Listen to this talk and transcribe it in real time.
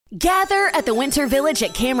Gather at the Winter Village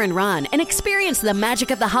at Cameron Run and experience the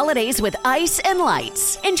magic of the holidays with ice and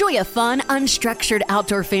lights. Enjoy a fun, unstructured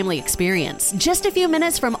outdoor family experience just a few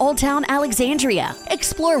minutes from Old Town Alexandria.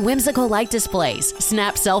 Explore whimsical light displays,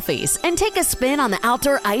 snap selfies, and take a spin on the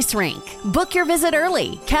outdoor ice rink. Book your visit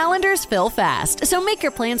early. Calendars fill fast, so make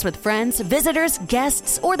your plans with friends, visitors,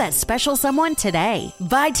 guests, or that special someone today.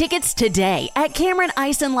 Buy tickets today at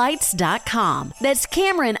CameronIceandLights.com. That's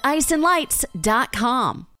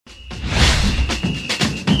CameronIceandLights.com.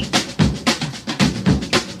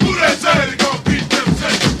 That say they gon' beat them,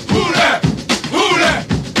 say, who that? Who that?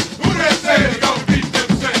 Who that say they gon' beat them,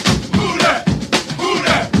 say, who that? Who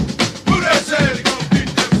that? Who that say they gon'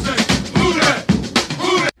 beat them, say, who that? Who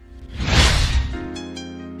that?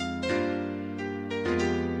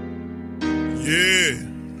 Yeah.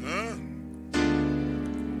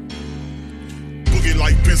 Boogie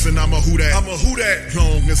like Benson, I'm a who that. I'm a who that.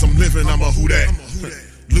 Long as I'm living, I'm a who that.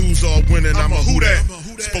 Lose or winning, I'm a who that.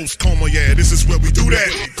 Sports coma, yeah, this is where we do that.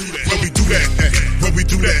 Where we do that, where we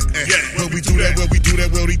do that, where we do that, where we do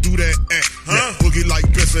that, where we do that, Boogie like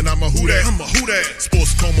Benson, I'm a who that. I'm a who that.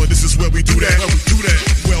 Sports coma, this is where we do that. Where we do that.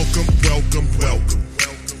 Welcome, welcome, welcome.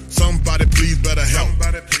 Somebody please better help.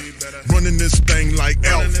 Running this thing like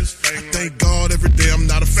Elf. I thank God every day I'm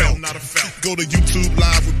not a felt. Go to YouTube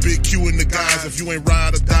Live with Big Q and the guys. If you ain't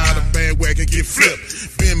ride or die, the bandwagon get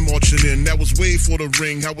flipped. Been marching in, that was way for the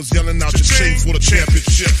ring. I was yelling out your shade for the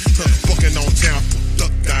championship. Bucking on town,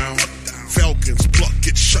 duck down. Falcons, pluck,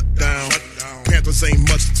 get shut down. Panthers ain't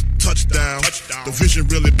much touchdown. The vision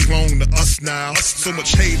really belong to us now. So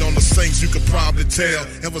much hate on the Saints, you could probably tell.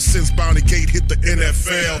 Ever since Bounty Gate hit the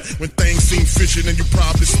NFL, when things seem fishy, then you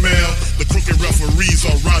probably smell the crooked referees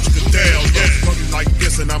or Roger Goodell. Yeah, like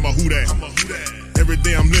this, and I'm a who that. Every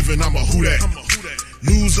day I'm living, I'm a who that.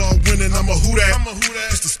 Lose or winning, I'm a who that.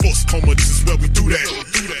 It's the sports coma, this is where we do that.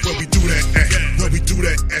 Where we do that, where we do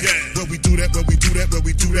that, where we do that, where we do that, where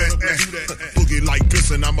we do that, Boogie like this,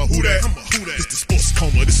 and I'm a who that. It's the sports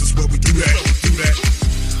coma, this is where we do that. You're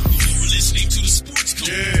listening to the sports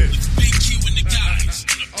coma with Big Q and the guys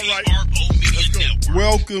on the PRO Media Network.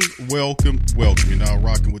 Welcome. You're now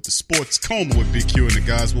rocking with the sports coma with Big Q and the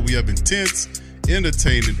guys, where we have intense,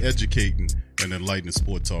 entertaining, educating, and enlightening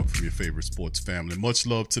sport talk from your favorite sports family. Much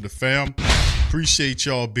love to the fam. Appreciate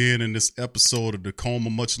y'all being in this episode of the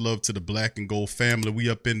Coma. Much love to the Black and Gold family. We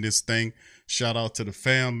up in this thing. Shout out to the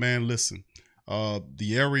fam, man. Listen,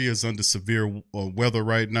 the area is under severe weather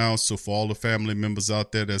right now. So for all the family members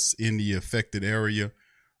out there that's in the affected area,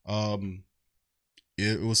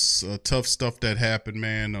 it was tough stuff that happened,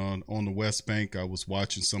 man, on the West Bank. I was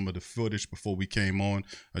watching some of the footage before we came on.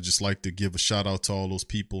 I'd just like to give a shout out to all those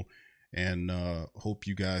people. And hope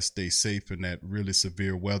you guys stay safe in that really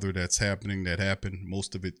severe weather that happened.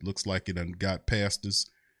 Most of it looks like it done got past us,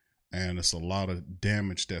 and it's a lot of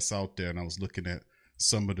damage that's out there. And I was looking at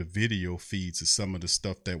some of the video feeds of some of the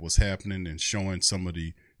stuff that was happening and showing some of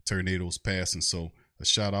the tornadoes passing. So a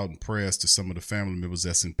shout out and prayers to some of the family members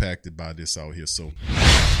that's impacted by this out here. So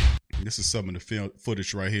this is some of the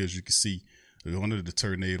footage right here. As you can see, one of the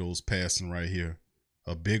tornadoes passing right here,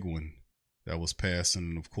 a big one that was passing,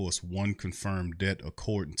 and of course one confirmed death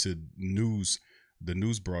according to the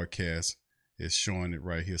news broadcast is showing it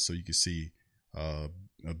right here, so you can see a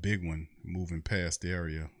big one moving past the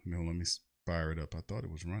area. Let me fire it up. I thought it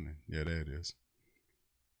was running. Yeah, there it is.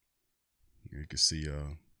 You can see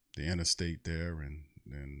the interstate there, and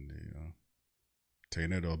the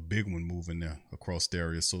tornado, a big one moving there across the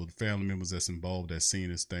area. So the family members that's involved, that's seen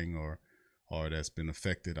this thing or that's been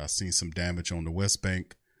affected. I've seen some damage on the West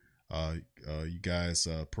Bank. You guys,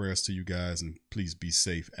 prayers to you guys, and please be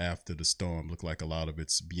safe after the storm. Look like a lot of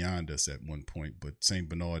it's beyond us at one point, but St.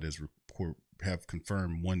 Bernard have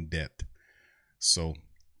confirmed one death. So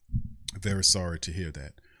very sorry to hear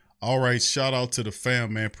that. All right, shout out to the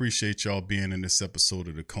fam, man. Appreciate y'all being in this episode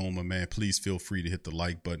of the Coma, man. Please feel free to hit the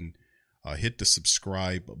like button, hit the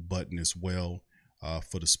subscribe button as well.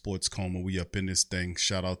 For the Sports Coma, we up in this thing.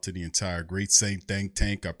 Shout out to the entire Great Saint Think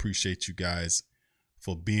Tank. I appreciate you guys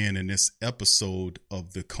for being in this episode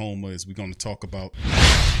of the Coma, as we're going to talk about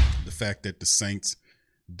the fact that the Saints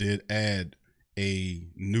did add a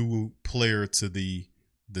new player to the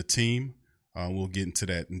team. We'll get into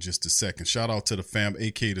that in just a second. Shout out to the fam,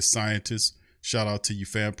 aka the scientists. Shout out to you,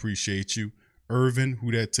 fam. Appreciate you. Irvin,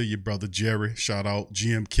 who that to you, brother Jerry. Shout out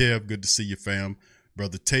GM Kev. Good to see you, fam.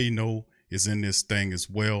 Brother Tano is in this thing as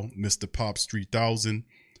well. Mr. Pops 3000.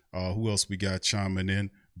 Who else we got chiming in?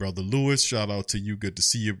 Brother Lewis, shout out to you. Good to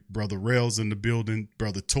see you. Brother Rails in the building.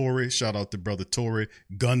 Brother Torrey, shout out to Brother Torrey.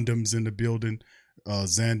 Gundam's in the building.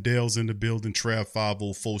 Zandel's in the building. Trav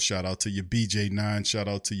 504, shout out to you. BJ9, shout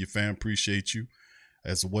out to you, fam. Appreciate you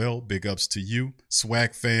as well. Big ups to you.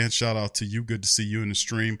 Swag fan, shout out to you. Good to see you in the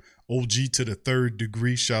stream. OG to the third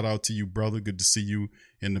degree, shout out to you, brother. Good to see you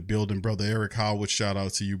in the building. Brother Eric Howard, shout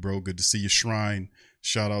out to you, bro. Good to see you. Shrine,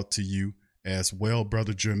 shout out to you as well.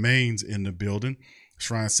 Brother Jermaine's in the building.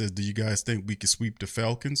 Shrine says, do you guys think we can sweep the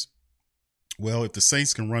Falcons? Well, if the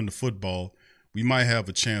Saints can run the football, we might have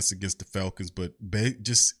a chance against the Falcons, but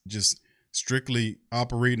just strictly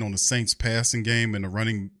operating on the Saints passing game and the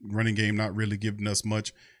running game not really giving us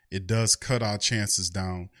much, it does cut our chances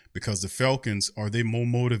down, because the Falcons, are they more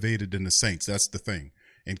motivated than the Saints? That's the thing.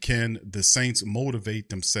 And can the Saints motivate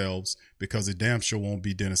themselves? Because it damn sure won't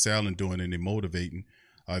be Dennis Allen doing any motivating.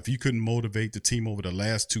 If you couldn't motivate the team over the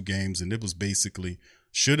last two games, and it was basically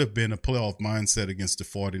should have been a playoff mindset against the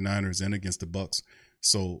 49ers and against the Bucks.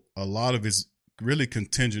 So a lot of it's really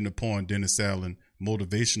contingent upon Dennis Allen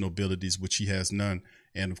motivational abilities, which he has none.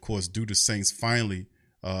 And of course, do the Saints finally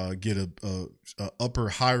get a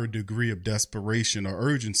higher degree of desperation or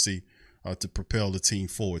urgency to propel the team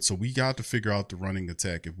forward. So we got to figure out the running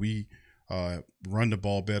attack. If we run the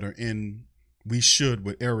ball better, and we should,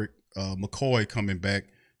 with Eric McCoy coming back,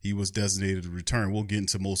 he was designated to return. We'll get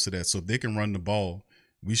into most of that. So if they can run the ball,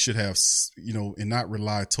 we should have, and not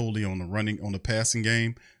rely totally on the passing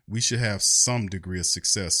game. We should have some degree of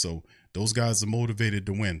success. So those guys are motivated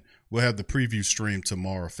to win. We'll have the preview stream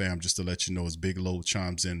tomorrow, fam, just to let you know as Big Low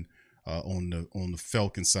chimes in on the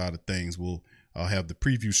Falcon side of things. We'll have the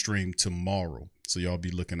preview stream tomorrow. So y'all be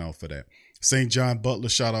looking out for that. St. John Butler,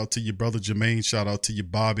 shout out to you, brother Jermaine. Shout out to you,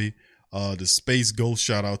 Bobby. The Space Ghost,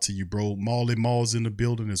 shout out to you, bro. Marley Mall's in the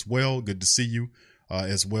building as well. Good to see you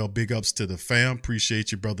as well. Big ups to the fam.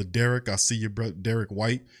 Appreciate you, brother Derek. I see you, brother Derek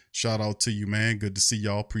White. Shout out to you, man. Good to see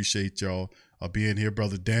y'all. Appreciate y'all being here.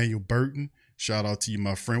 Brother Daniel Burton, shout out to you,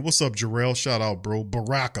 my friend. What's up, Jarrell? Shout out, bro.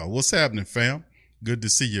 Baraka, what's happening, fam? Good to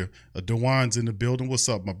see you. Dewan's in the building. What's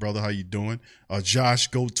up, my brother? How you doing? Josh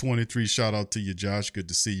Goat 23, shout out to you, Josh. Good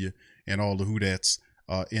to see you. And all the who-that's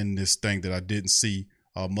in this thing that I didn't see.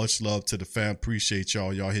 Much love to the fam. Appreciate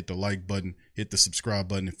y'all. Y'all hit the like button, hit the subscribe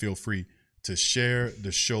button, and feel free to share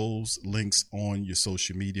the show's links on your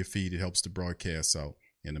social media feed. It helps the broadcast out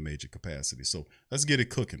in a major capacity. So let's get it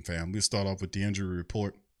cooking, fam. We'll start off with the injury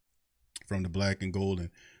report from the Black and Gold. And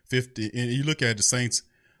 50, and you look at the Saints,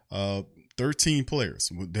 13 players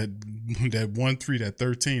that 1-3, that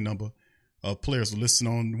 13 number of players were listed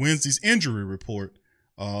on Wednesday's injury report.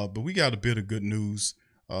 But we got a bit of good news.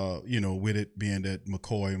 With it being that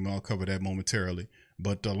McCoy, and I'll cover that momentarily.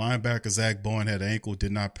 But linebacker Zach Bowen had an ankle,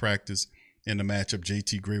 did not practice in the matchup.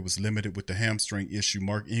 JT Gray was limited with the hamstring issue.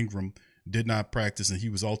 Mark Ingram did not practice, and he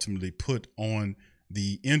was ultimately put on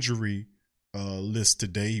the injury list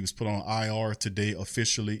today. He was put on IR today,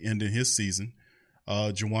 officially ending his season.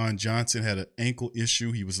 Juwan Johnson had an ankle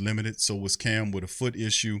issue. He was limited. So was Cam with a foot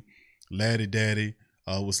issue. Laddie Daddy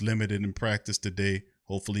was limited in practice today.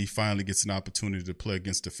 Hopefully he finally gets an opportunity to play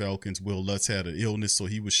against the Falcons. Will Lutz had an illness, so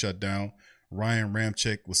he was shut down. Ryan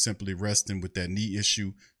Ramczyk was simply resting with that knee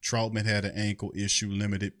issue. Troutman had an ankle issue,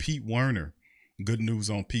 limited. Pete Werner, good news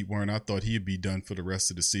on Pete Werner. I thought he'd be done for the rest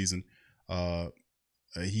of the season.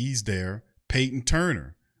 He's there. Peyton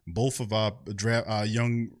Turner, both of our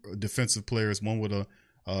young defensive players, one with a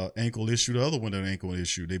ankle issue, the other one with an ankle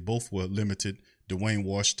issue. They both were limited. Dwayne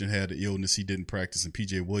Washington had an illness. He didn't practice, and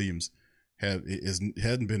P.J. Williams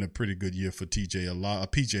hadn't been a pretty good year for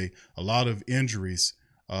PJ. A lot of injuries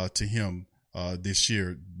to him this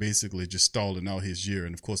year, basically just stalling out his year.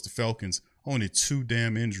 And of course, the Falcons, only 2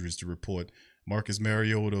 damn injuries to report. Marcus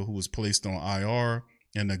Mariota, who was placed on IR,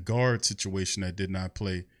 and the guard situation that did not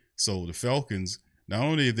play. So the Falcons, not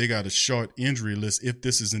only have they got a short injury list, if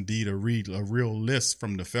this is indeed a real list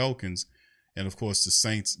from the Falcons, and of course the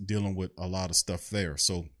Saints dealing with a lot of stuff there.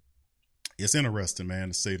 So it's interesting, man,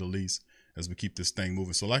 to say the least, as we keep this thing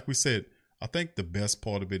moving. So like we said, I think the best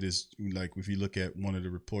part of it is, like, if you look at one of the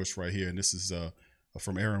reports right here, and this is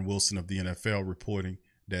from Aaron Wilson of the NFL reporting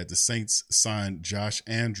that the Saints signed Josh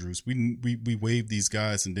Andrews. We waived these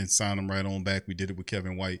guys and then signed them right on back. We did it with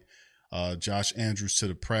Kevin White. Josh Andrews to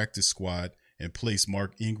the practice squad and placed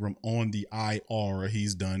Mark Ingram on the IR.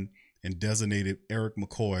 He's done, and designated Eric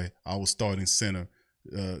McCoy, our starting center,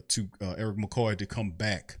 to Eric McCoy to come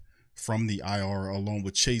back from the IR, along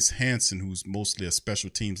with Chase Hansen, who's mostly a special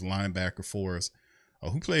teams linebacker for us,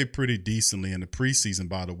 who played pretty decently in the preseason,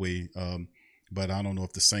 by the way. But I don't know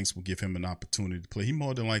if the Saints will give him an opportunity to play. He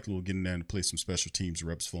more than likely will get in there and play some special teams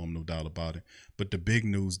reps for him, no doubt about it. But the big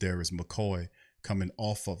news there is McCoy coming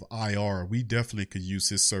off of IR. We definitely could use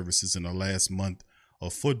his services in the last month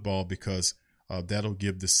of football, because That'll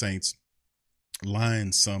give the Saints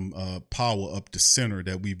line some power up the center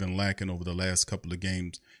that we've been lacking over the last couple of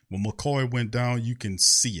games. When McCoy went down, you can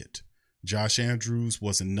see it. Josh Andrews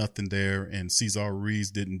wasn't nothing there, and Cesar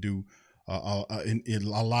Ruiz didn't do a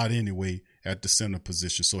lot anyway at the center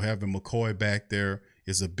position. So having McCoy back there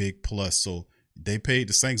is a big plus. So the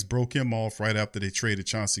Saints broke him off right after they traded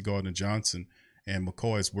Chauncey Gardner-Johnson, and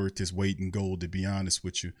McCoy is worth his weight in gold, to be honest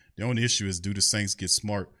with you. The only issue is, do the Saints get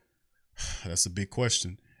smart? That's a big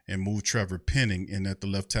question. And move Trevor Penning in at the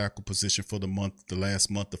left tackle position for the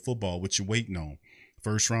last month of football, what you waiting on?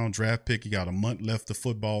 First round draft pick, you got a month left of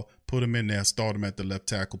football, put him in there, start him at the left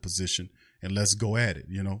tackle position, and let's go at it.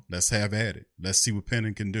 Let's have at it. Let's see what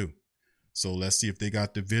Penning can do. So let's see if they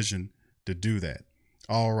got the vision to do that.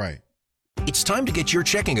 All right. It's time to get your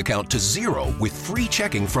checking account to zero with free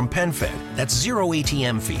checking from PenFed. That's zero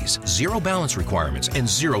ATM fees, zero balance requirements, and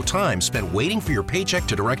zero time spent waiting for your paycheck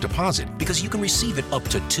to direct deposit, because you can receive it up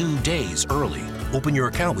to 2 days early. Open your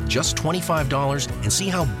account with just $25 and see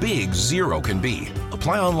how big zero can be.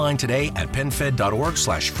 Apply online today at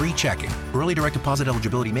PenFed.org/free checking. Early direct deposit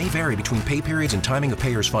eligibility may vary between pay periods and timing of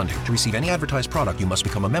payers' funding. To receive any advertised product, you must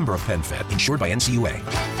become a member of PenFed, insured by NCUA.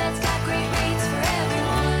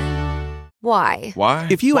 Why?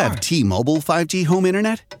 If you have T-Mobile 5G home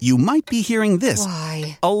internet, you might be hearing this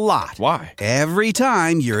Why? a lot. Why? Every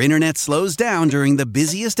time your internet slows down during the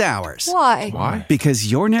busiest hours. Why? Because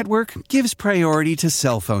your network gives priority to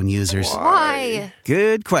cell phone users. Why?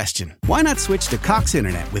 Good question. Why not switch to Cox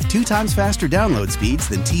Internet with 2 times faster download speeds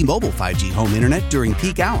than T-Mobile 5G home internet during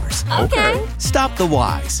peak hours? Okay. Stop the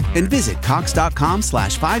whys and visit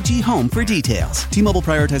cox.com/5G home for details. T-Mobile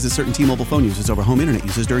prioritizes certain T-Mobile phone users over home internet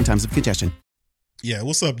users during times of congestion. Yeah,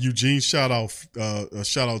 what's up, Eugene? Shout out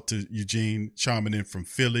to Eugene chiming in from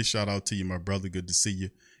Philly. Shout out to you, my brother. Good to see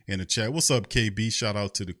you in the chat. What's up, KB? Shout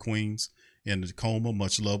out to the Queens and the Tacoma.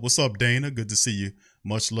 Much love. What's up, Dana? Good to see you.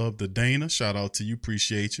 Much love to Dana. Shout out to you.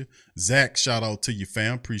 Appreciate you. Zach, shout out to you,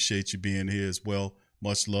 fam. Appreciate you being here as well.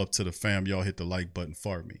 Much love to the fam. Y'all hit the like button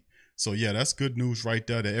for me. So, yeah, that's good news right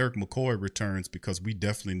there that Eric McCoy returns, because we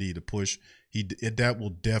definitely need a push. That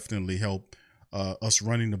will definitely help us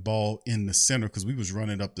running the ball in the center, because we was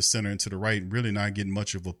running up the center and to the right, really not getting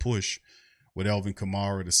much of a push with Alvin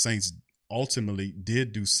Kamara. The Saints ultimately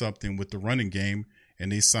did do something with the running game, and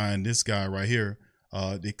they signed this guy right here.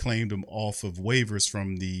 They claimed him off of waivers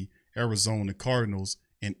from the Arizona Cardinals,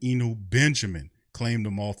 and Eno Benjamin claimed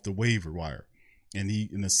him off the waiver wire. And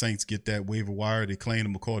the Saints get that waiver wire. They claimed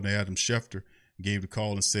him, according to Adam Schefter, gave the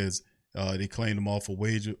call and says they claimed him off a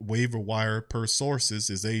waiver wire per sources.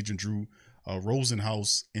 His agent Drew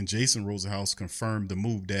Rosenhaus and Jason Rosenhaus confirmed the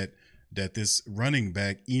move that this running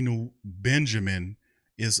back Eno Benjamin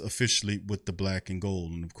is officially with the black and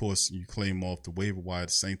gold. And of course, you claim off the waiver wire,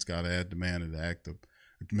 the Saints got to add the man to the active.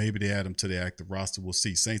 Maybe they add him to the active roster. We'll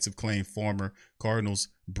see. Saints have claimed former Cardinals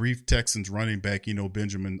brief Texans running back Eno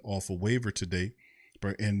Benjamin off a waiver today,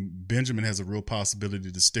 and Benjamin has a real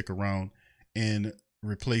possibility to stick around and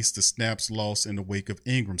replace the snaps lost in the wake of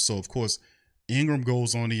Ingram. So of course, Ingram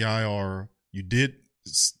goes on the IR. You did,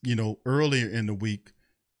 earlier in the week,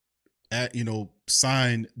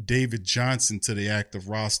 sign David Johnson to the active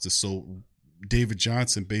roster. So David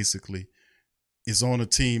Johnson basically is on a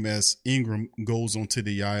team as Ingram goes onto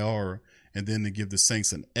the IR, and then they give the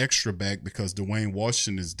Saints an extra back because Dwayne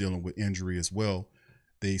Washington is dealing with injury as well.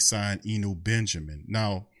 They signed Eno Benjamin.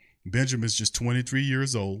 Now, Benjamin's just 23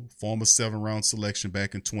 years old, former 7th-round selection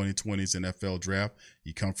back in 2020's NFL draft.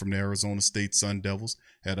 He come from the Arizona State Sun Devils,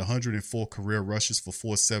 had 104 career rushes for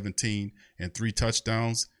 417 and 3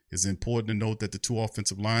 touchdowns. It's important to note that the 2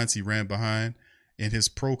 offensive lines he ran behind in his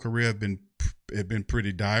pro career have been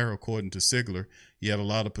pretty dire, according to Sigler. He had a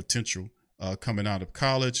lot of potential coming out of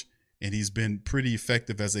college, and he's been pretty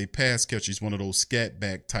effective as a pass catcher. He's one of those scat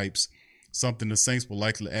back types, something the Saints will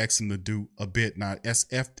likely ask him to do a bit now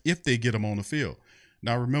if they get him on the field.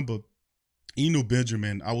 Now, remember, Eno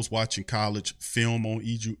Benjamin, I was watching college film on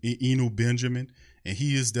Eno Benjamin, and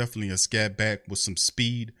he is definitely a scat back with some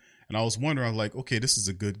speed. And I was wondering, I was like, okay, this is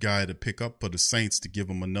a good guy to pick up for the Saints to give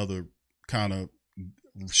him another kind of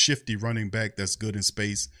shifty running back that's good in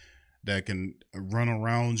space, that can run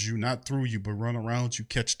around you, not through you, but run around you,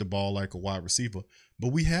 catch the ball like a wide receiver.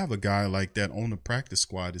 But we have a guy like that on the practice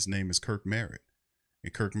squad. His name is Kirk Merritt.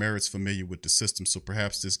 And Kirk Merritt's familiar with the system, so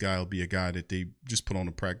perhaps this guy will be a guy that they just put on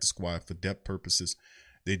the practice squad for depth purposes.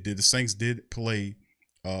 The Saints did play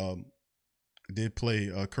Kirk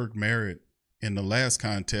Merritt in the last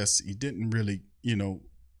contest. He didn't really,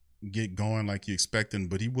 get going like you expected,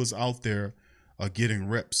 but he was out there getting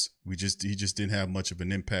reps. He just didn't have much of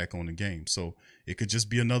an impact on the game. So it could just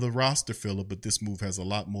be another roster filler, but this move has a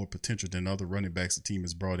lot more potential than other running backs the team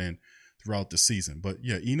has brought in throughout the season. But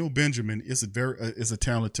yeah, Eno Benjamin is a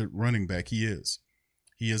talented running back. He is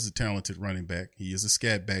a talented running back. He is a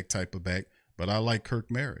scat back type of back. But I like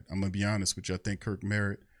Kirk Merritt. I'm gonna be honest with you. I think Kirk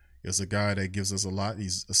Merritt is a guy that gives us a lot.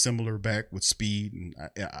 He's a similar back with speed and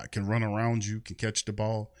I can run around you, can catch the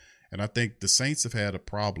ball. And I think the Saints have had a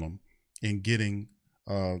problem in getting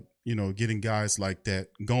guys like that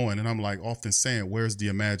going. And I'm like often saying, where's the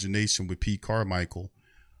imagination with Pete Carmichael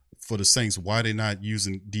for the Saints? Why they not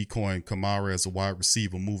using Decoy and Kamara as a wide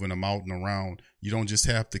receiver, moving them out and around? You don't just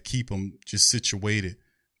have to keep them just situated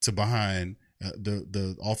to behind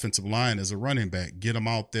the offensive line as a running back. Get them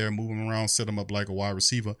out there, move them around, set them up like a wide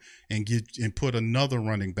receiver, and put another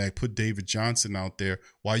running back, put David Johnson out there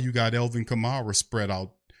while you got Elvin Kamara spread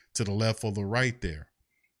out to the left or the right there.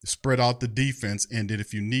 Spread out the defense, and then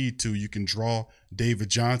if you need to, you can draw David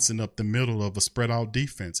Johnson up the middle of a spread out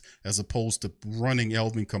defense as opposed to running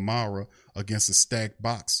Elvin Kamara against a stacked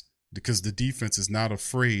box, because the defense is not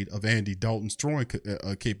afraid of Andy Dalton's throwing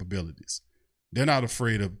capabilities. They're not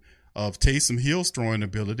afraid of Taysom Hill's throwing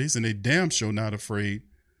abilities, and they damn sure not afraid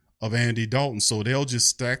of Andy Dalton. So they'll just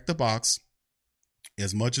stack the box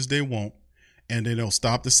as much as they want, and then they'll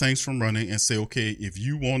stop the Saints from running and say, okay, if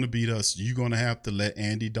you want to beat us, you're going to have to let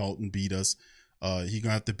Andy Dalton beat us. He's going to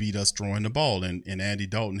have to beat us throwing the ball, and Andy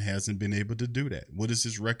Dalton hasn't been able to do that. What is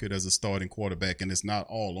his record as a starting quarterback? And it's not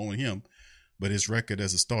all on him, but his record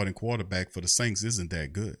as a starting quarterback for the Saints isn't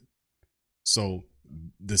that good. So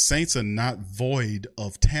the Saints are not void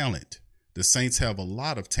of talent. The Saints have a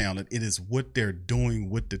lot of talent. It is what they're doing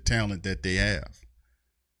with the talent that they have.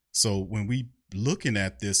 So when we looking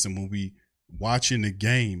at this and when we watching the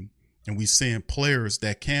game and we seeing players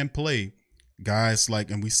that can play, guys like,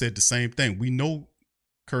 and we said the same thing. We know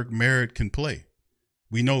Kirk Merritt can play.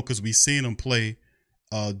 We know because we seen him play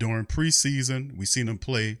during preseason. We seen him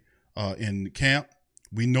play in camp.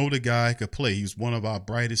 We know the guy could play. He was one of our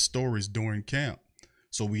brightest stories during camp.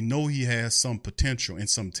 So we know he has some potential and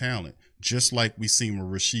some talent, just like we seen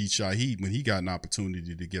with Rashid Shaheed when he got an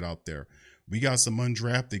opportunity to get out there. We got some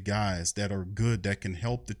undrafted guys that are good that can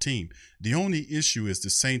help the team. The only issue is the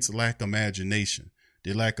Saints lack imagination.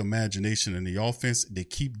 They lack imagination in the offense. They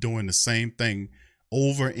keep doing the same thing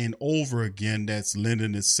over and over again. That's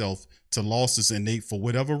lending itself to losses. And they, for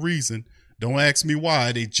whatever reason, don't ask me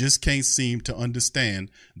why, they just can't seem to understand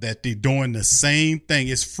that they're doing the same thing.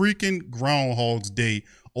 It's freaking Groundhog's Day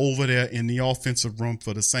over there in the offensive room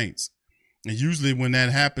for the Saints. And usually when that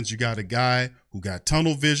happens, you got a guy who got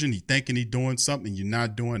tunnel vision. He thinking he doing something. You're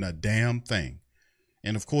not doing a damn thing.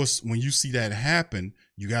 And of course, when you see that happen,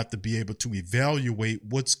 you got to be able to evaluate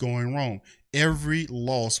what's going wrong. Every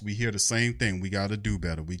loss, we hear the same thing. We got to do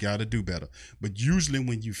better. We got to do better. But usually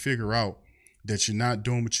when you figure out that you're not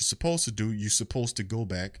doing what you're supposed to do, you're supposed to go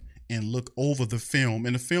back and look over the film.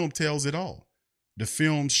 And the film tells it all. The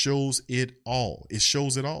film shows it all. It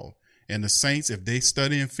shows it all. And the Saints, if they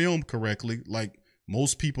study and film correctly, like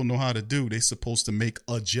most people know how to do, they're supposed to make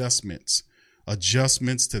adjustments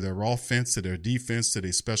to their offense, to their defense, to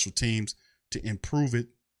their special teams to improve it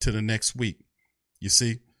to the next week. You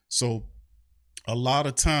see? So a lot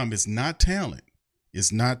of time it's not talent.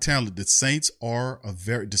 It's not talent. The Saints are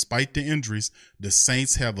despite the injuries, the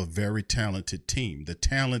Saints have a very talented team. The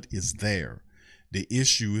talent is there. The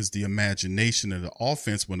issue is the imagination of the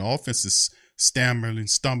offense. When the offense is stammering,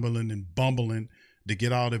 stumbling, and bumbling to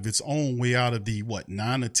get out of its own way out of the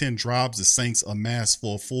 9 or 10 drives the Saints amass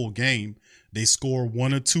for a full game, they score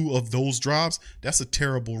 1 or 2 of those drives. That's a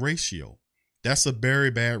terrible ratio. That's a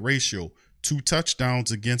very bad ratio. 2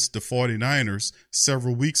 touchdowns against the 49ers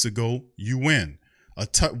several weeks ago, you win.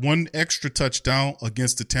 1 extra touchdown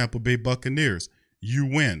against the Tampa Bay Buccaneers, you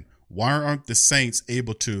win. Why aren't the Saints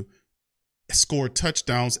able to score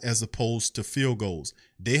touchdowns as opposed to field goals?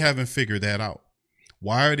 They haven't figured that out.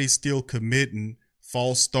 Why are they still committing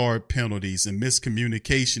false start penalties and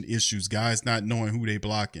miscommunication issues, guys not knowing who they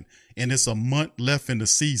blocking? And it's a month left in the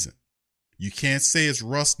season. You can't say it's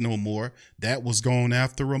rust no more. That was gone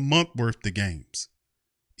after a month worth of games.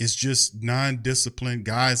 It's just non-disciplined,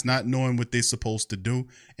 guys not knowing what they're supposed to do,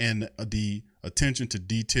 and the attention to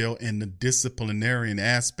detail and the disciplinarian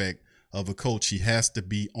aspect of a coach. He has to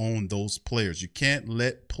be on those players. You can't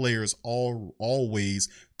let players always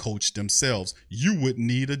coach themselves. You wouldn't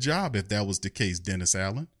need a job if that was the case, Dennis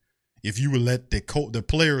Allen. If you would let the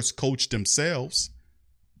players coach themselves,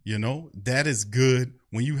 that is good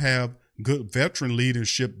when you have good veteran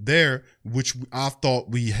leadership there, which I thought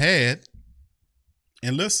we had.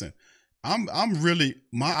 And listen, I'm really,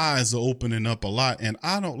 my eyes are opening up a lot, and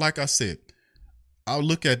I don't, like I said, I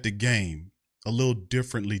look at the game a little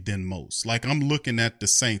differently than most. Like, I'm looking at the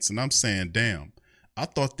Saints and I'm saying, damn, I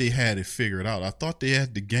thought they had it figured out. I thought they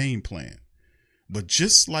had the game plan. But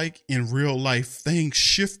just like in real life, things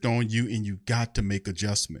shift on you and you got to make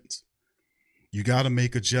adjustments. You got to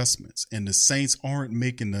make adjustments. And the Saints aren't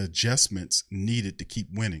making the adjustments needed to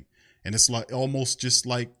keep winning. And it's like almost just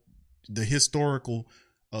like the historical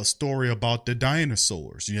story about the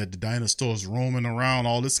dinosaurs. You had the dinosaurs roaming around,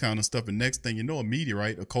 all this kind of stuff. And next thing you know, a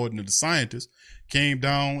meteorite, according to the scientists, came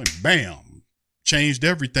down and bam, changed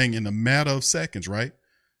everything in a matter of seconds, right?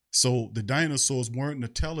 So the dinosaurs weren't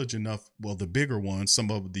intelligent enough. Well, the bigger ones, some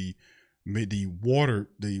of the water,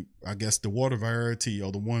 I guess the water variety,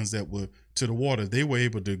 or the ones that were to the water, they were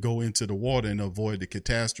able to go into the water and avoid the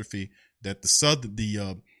catastrophe that the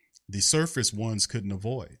surface ones couldn't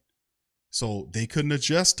avoid. So they couldn't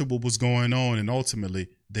adjust to what was going on, and ultimately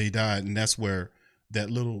they died. And that's where that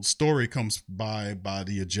little story comes by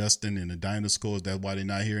the adjusting and the dinosaurs. That's why they're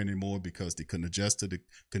not here anymore, because they couldn't adjust to the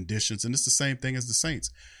conditions. And it's the same thing as the Saints.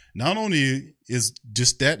 Not only is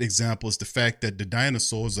just that example, is the fact that the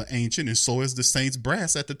dinosaurs are ancient, and so is the Saints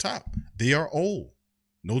brass at the top. They are old.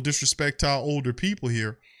 No disrespect to our older people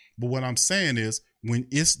here, but what I'm saying is, when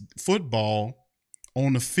it's football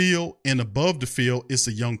on the field and above the field, it's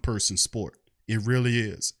a young person sport. It really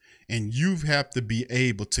is. And you have to be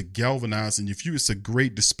able to galvanize. And if it's a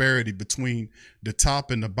great disparity between the top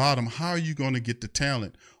and the bottom, how are you going to get the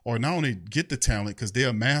talent? Or not only get the talent, because they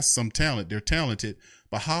amass some talent, they're talented,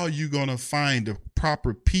 but how are you going to find the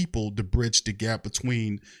proper people to bridge the gap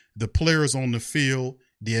between the players on the field,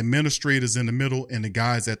 the administrators in the middle, and the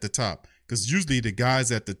guys at the top? Because usually the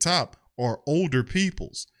guys at the top are older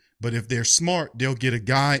peoples. But if they're smart, they'll get a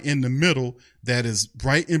guy in the middle that is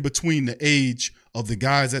right in between the age of the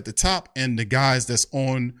guys at the top and the guys that's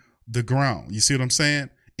on the ground. You see what I'm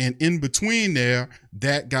saying? And in between there,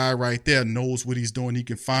 that guy right there knows what he's doing. He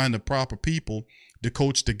can find the proper people to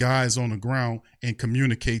coach the guys on the ground and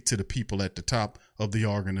communicate to the people at the top of the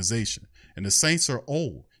organization. And the Saints are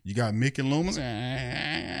old. You got Mickey Loomis.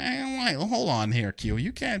 Hold on here, Q.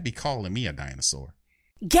 You can't be calling me a dinosaur.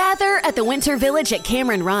 Gather at the Winter Village at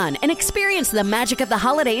Cameron Run and experience the magic of the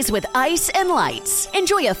holidays with ice and lights.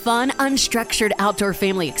 Enjoy a fun, unstructured outdoor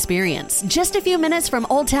family experience just a few minutes from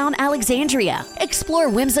Old Town Alexandria. Explore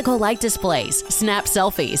whimsical light displays, snap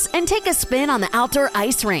selfies, and take a spin on the outdoor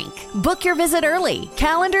ice rink. Book your visit early.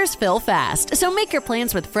 Calendars fill fast, so make your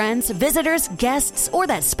plans with friends, visitors, guests, or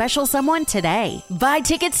that special someone today. Buy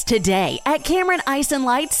tickets today at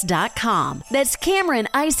CameronIceandLights.com. That's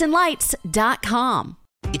CameronIceandLights.com.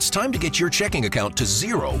 It's time to get your checking account to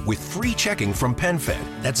zero with free checking from PenFed.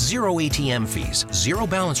 That's zero ATM fees, zero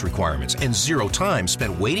balance requirements, and zero time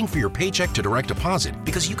spent waiting for your paycheck to direct deposit,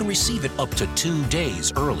 because you can receive it up to 2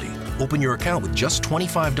 days early. Open your account with just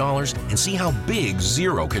 $25 and see how big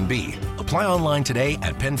zero can be. Apply online today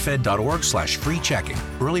at PenFed.org/free checking.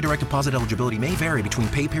 Early direct deposit eligibility may vary between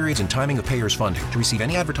pay periods and timing of payers' funding. To receive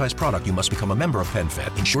any advertised product, you must become a member of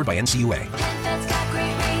PenFed, insured by NCUA.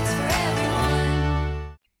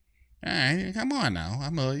 Come on now.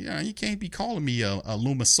 You can't be calling me a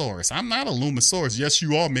Lumosaurus. I'm not a Lumosaurus. Yes,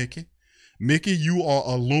 you are, Mickey. Mickey, you are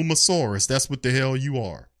a Lumosaurus. That's what the hell you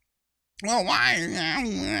are. Well,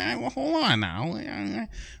 why? Well, hold on now.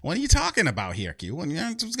 What are you talking about here, Q?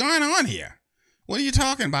 What's going on here? What are you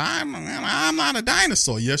talking about? I'm not a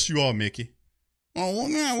dinosaur. Yes, you are, Mickey.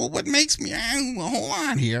 Well, what makes me? Hold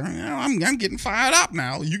on here. I'm getting fired up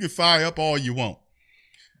now. You can fire up all you want.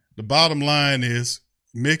 The bottom line is,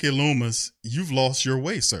 Mickey Loomis, you've lost your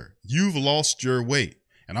way, sir. You've lost your way.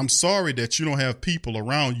 And I'm sorry that you don't have people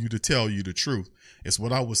around you to tell you the truth. It's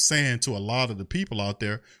what I was saying to a lot of the people out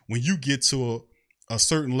there. When you get to a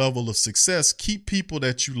certain level of success, keep people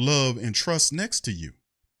that you love and trust next to you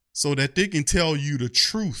so that they can tell you the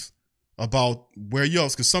truth about where you're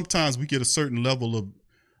at. Because sometimes we get a certain level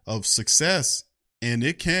of success, and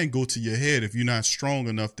it can go to your head if you're not strong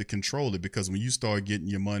enough to control it, because when you start getting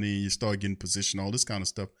your money, you start getting position, all this kind of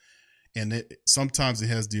stuff, and sometimes it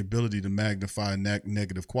has the ability to magnify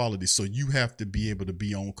negative qualities. So you have to be able to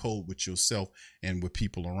be on code with yourself and with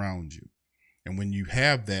people around you. And when you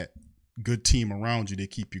have that good team around you, they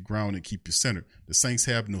keep you grounded, keep you centered. The Saints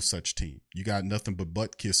have no such team. You got nothing but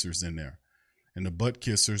butt kissers in there. And the butt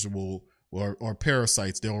kissers or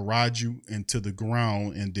parasites. They'll ride you into the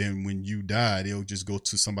ground, and then when you die, they'll just go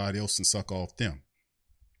to somebody else and suck off them.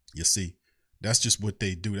 You see, that's just what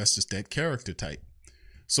they do. That's just that character type.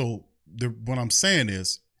 So what I'm saying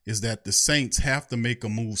is, is that the Saints have to make a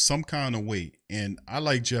move some kind of way. And I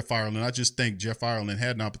like Jeff Ireland. I just think Jeff Ireland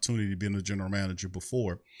had an opportunity to be a general manager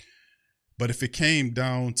before. But if it came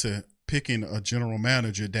down to picking a general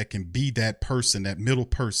manager that can be that person, that middle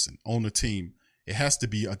person on the team, it has to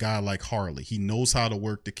be a guy like Harley. He knows how to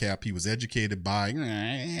work the cap. He was educated by,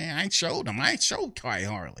 I showed Kai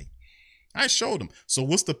Harley. I showed him. So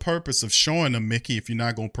what's the purpose of showing them, Mickey, if you're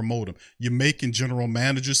not going to promote them? You're making general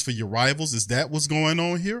managers for your rivals? Is that what's going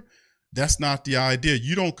on here? That's not the idea.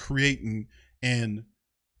 You don't create and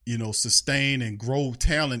sustain and grow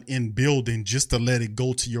talent in building just to let it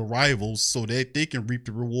go to your rivals so that they can reap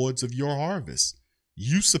the rewards of your harvest.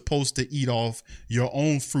 You're supposed to eat off your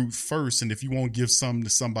own fruit first, and if you won't give some to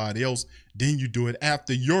somebody else, then you do it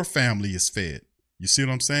after your family is fed. You see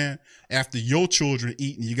what I'm saying? After your children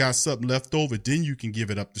eat and you got something left over, then you can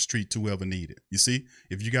give it up the street to whoever need it. You see?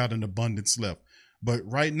 If you got an abundance left. But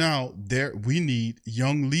right now, we need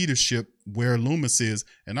young leadership where Loomis is.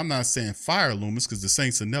 And I'm not saying fire Loomis because the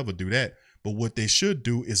Saints will never do that. But what they should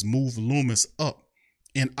do is move Loomis up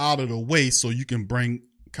and out of the way so you can bring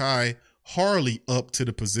Kai Harley up to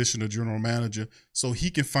the position of general manager so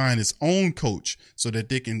he can find his own coach so that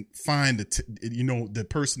they can find the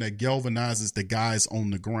person that galvanizes the guys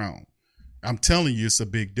on the ground. I'm telling you, it's a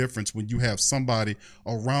big difference when you have somebody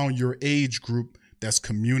around your age group that's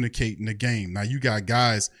communicating the game. Now you got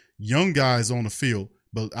young guys on the field,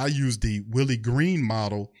 but I use the Willie Green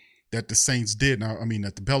model that the Saints did. Now, I mean,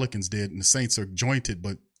 that the Pelicans did, and the Saints are jointed,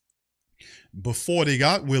 but before they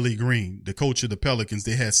got Willie Green, the coach of the Pelicans,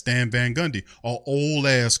 they had Stan Van Gundy, an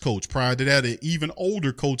old-ass coach. Prior to that, an even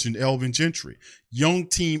older coach in Elvin Gentry. Young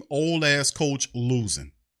team, old-ass coach,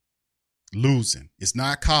 losing. It's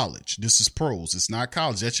not college. This is pros. It's not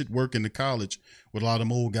college. That should work in the college with a lot of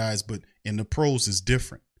them old guys, but in the pros, it's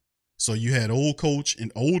different. So you had old coach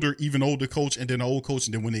and even older coach, and then an old coach.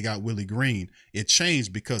 And then when they got Willie Green, it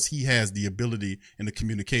changed because he has the ability and the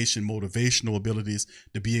communication, motivational abilities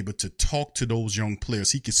to be able to talk to those young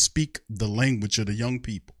players. He could speak the language of the young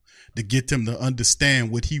people to get them to understand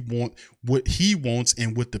what he wants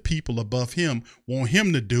and what the people above him want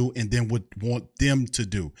him to do, and then what want them to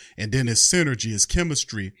do. And then it's synergy, it's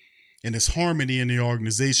chemistry, and it's harmony in the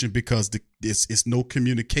organization because it's no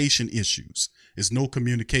communication issues. It's no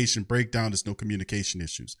communication breakdown. There's no communication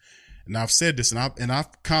issues. And I've said this, and I'm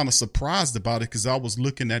kind of surprised about it because I was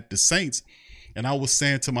looking at the Saints and I was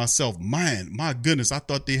saying to myself, man, my goodness, I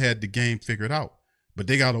thought they had the game figured out. But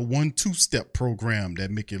they got a 1-2-step program that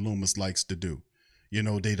Mickey Loomis likes to do.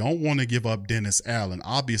 They don't want to give up Dennis Allen.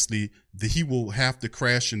 Obviously, he will have to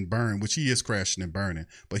crash and burn, which he is crashing and burning,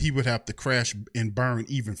 but he would have to crash and burn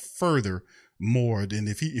even further more than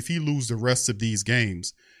if he lose the rest of these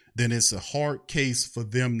games. Then it's a hard case for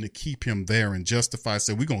them to keep him there and justify,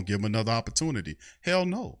 say, we're going to give him another opportunity. Hell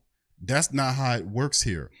no. That's not how it works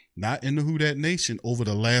here. Not in the Who Dat Nation over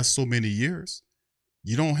the last so many years.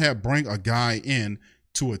 You don't bring a guy in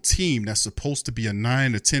to a team that's supposed to be a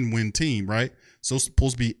 9 or 10 win team, right? So it's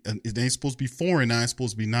supposed to be, it ain't supposed to be 4-9, it's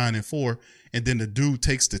supposed to be 9-4. And then the dude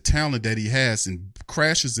takes the talent that he has and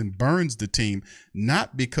crashes and burns the team,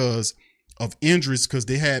 not because of injuries, because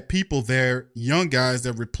they had people there, young guys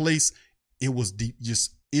that replaced. It was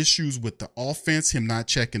just issues with the offense, him not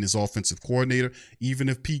checking his offensive coordinator. Even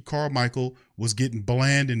if Pete Carmichael was getting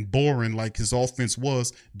bland and boring like his offense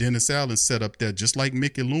was, Dennis Allen set up there, just like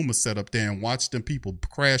Mickey Loomis set up there and watched them people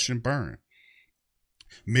crash and burn.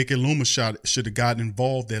 Mickey Loomis should have gotten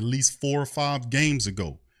involved at least 4 or 5 games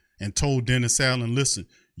ago and told Dennis Allen, listen,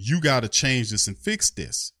 you got to change this and fix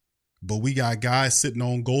this. But we got guys sitting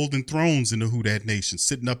on golden thrones in the Who Dat Nation,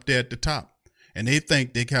 sitting up there at the top. And they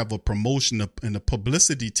think they can have a promotion and a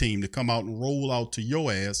publicity team to come out and roll out to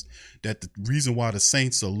your ass that the reason why the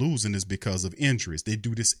Saints are losing is because of injuries. They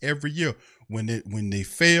do this every year. When they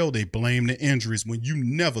fail, they blame the injuries when you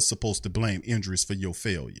never supposed to blame injuries for your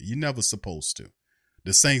failure. You're never supposed to.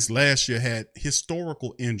 The Saints last year had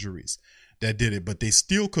historical injuries that did it, but they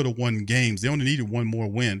still could have won games. They only needed one more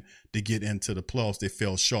win to get into the playoffs. They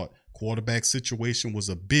fell short. Quarterback situation was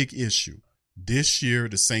a big issue. This year,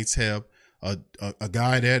 the Saints have a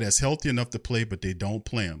guy there that's healthy enough to play, but they don't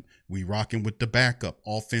play him. We rocking with the backup.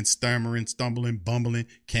 Offense stammering, stumbling, bumbling.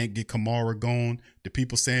 Can't get Kamara going. The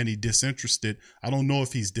people saying he's disinterested. I don't know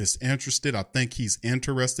if he's disinterested. I think he's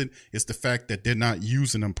interested. It's the fact that they're not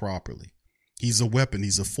using him properly. He's a weapon.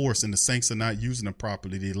 He's a force, and the Saints are not using him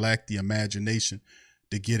properly. They lack the imagination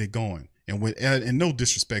to get it going. And no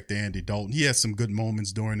disrespect to Andy Dalton, he had some good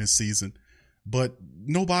moments during this season. but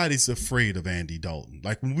nobody's afraid of Andy Dalton.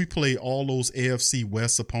 Like when we play all those AFC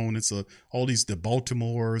West opponents, all the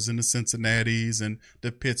Baltimores and the Cincinnatis and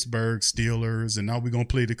the Pittsburgh Steelers, and now we're going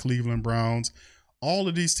to play the Cleveland Browns. All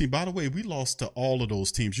of these teams, by the way, we lost to all of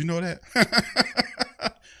those teams. You know that?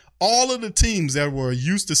 All of the teams that were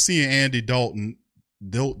used to seeing Andy Dalton,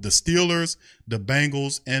 the Steelers, the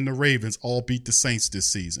Bengals, and the Ravens all beat the Saints this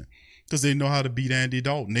season because they know how to beat Andy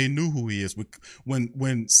Dalton. They knew who he is.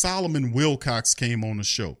 When Solomon Wilcox came on the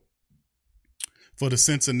show for the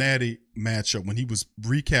Cincinnati matchup, when he was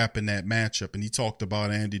recapping that matchup, and he talked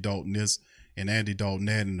about Andy Dalton this and Andy Dalton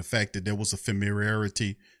that, and the fact that there was a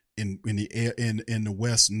familiarity in the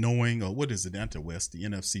West, knowing, or what is it, not the West, the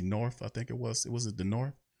NFC North, I think it was. Was it the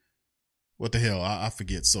North? What the hell? I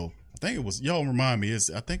forget. So I think it was, y'all remind me,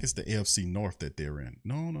 I think it's the AFC North that they're in.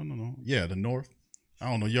 No. Yeah, the North. I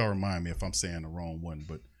don't know. Y'all remind me if I'm saying the wrong one,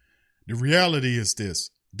 but the reality is this.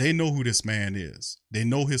 They know who this man is. They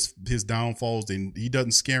know his downfalls. He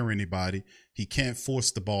doesn't scare anybody. He can't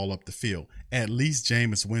force the ball up the field. At least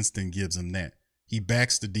Jameis Winston gives him that. He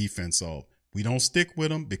backs the defense off. We don't stick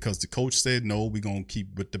with him because the coach said, no, we're going to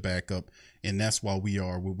keep with the backup. And that's why we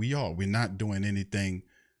are where we are. We're not doing anything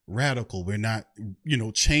radical. We're not,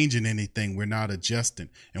 changing anything. We're not adjusting.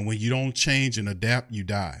 And when you don't change and adapt, you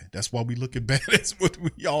die. That's why we look at bad as what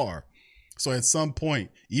we are. So at some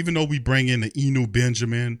point, even though we bring in the Eno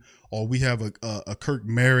Benjamin, or we have a Kirk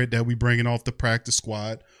Merritt that we bringing off the practice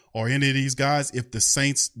squad, or any of these guys, if the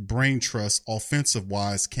Saints brain trust offensive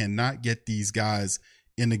wise cannot get these guys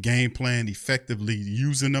in the game plan, effectively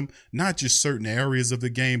using them, not just certain areas of the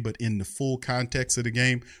game, but in the full context of the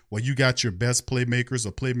game, where you got your best playmakers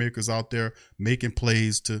or playmakers out there making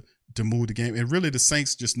plays to move the game. And really the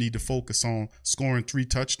Saints just need to focus on scoring 3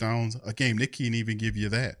 touchdowns a game. They can't even give you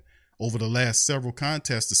that. Over the last several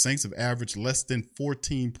contests, the Saints have averaged less than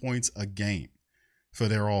 14 points a game for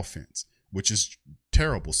their offense, which is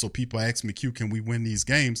terrible. So people ask me, Q, can we win these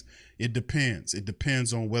games? It depends. It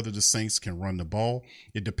depends on whether the Saints can run the ball.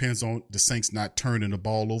 It depends on the Saints not turning the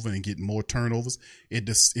ball over and getting more turnovers. It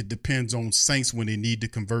depends on Saints when they need to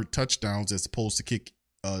convert touchdowns as opposed to kick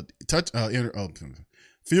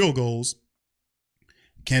field goals.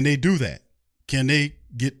 Can they do that? Can they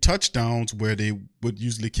get touchdowns where they would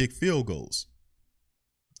usually kick field goals?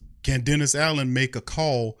 Can Dennis Allen make a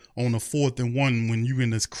call on a 4th and 1 when you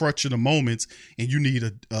in this crutch of the moments and you need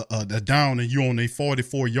a down and you on a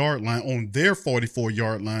 44-yard line, on their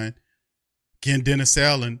 44-yard line? Can Dennis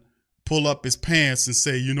Allen pull up his pants and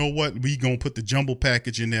say, you know what, we going to put the jumbo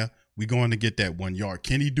package in there. We're going to get that 1 yard.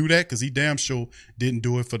 Can he do that? Because he damn sure didn't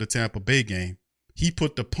do it for the Tampa Bay game. He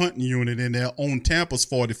put the punting unit in there on Tampa's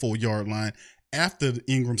 44-yard line. After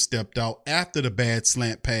Ingram stepped out, after the bad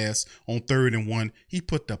slant pass on 3rd and 1, he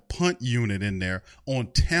put the punt unit in there on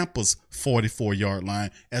Tampa's 44-yard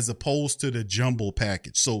line as opposed to the jumbo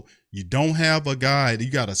package. So you don't have a guy, you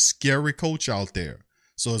got a scary coach out there.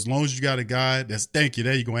 So as long as you got a guy that's, thank you,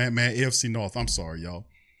 there you go, man, AFC North. I'm sorry, y'all.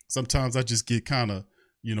 Sometimes I just get kind of,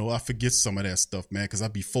 I forget some of that stuff, man, because I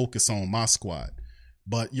be focused on my squad.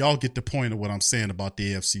 But y'all get the point of what I'm saying about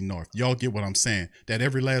the AFC North. Y'all get what I'm saying, that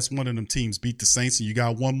every last one of them teams beat the Saints, and you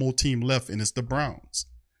got one more team left, and it's the Browns.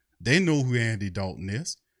 They know who Andy Dalton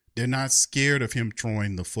is. They're not scared of him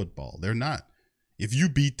throwing the football. They're not. If you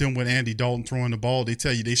beat them with Andy Dalton throwing the ball, they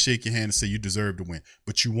tell you, they shake your hand and say you deserve to win.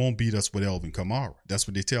 But you won't beat us with Alvin Kamara. That's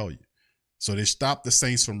what they tell you. So they stop the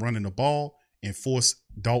Saints from running the ball and force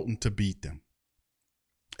Dalton to beat them.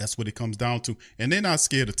 That's what it comes down to. And they're not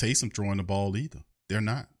scared of Taysom throwing the ball either. They're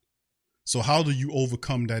not. So how do you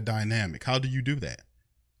overcome that dynamic? How do you do that?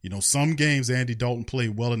 Some games Andy Dalton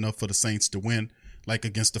played well enough for the Saints to win, like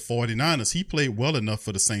against the 49ers. He played well enough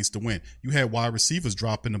for the Saints to win. You had wide receivers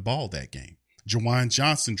dropping the ball that game. Jawan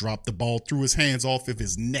Johnson dropped the ball through his hands off of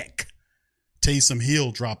his neck. Taysom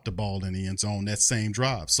Hill dropped the ball in the end zone that same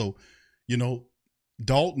drive. So,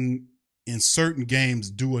 Dalton in certain games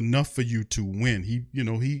do enough for you to win.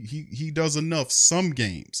 He does enough some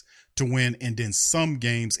games to win, and then some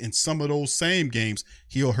games, in some of those same games,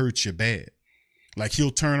 he'll hurt you bad. Like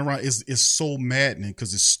he'll turn around. It's so maddening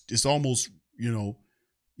because it's almost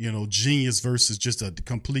genius versus just a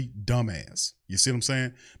complete dumbass. You see what I'm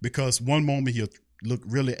saying? Because one moment he'll look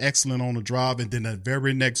really excellent on the drive, and then the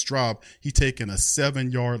very next drive he taking a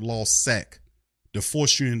 7-yard lost sack to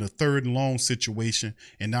force you in a 3rd and long situation,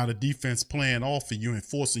 and now the defense playing off of you and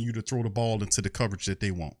forcing you to throw the ball into the coverage that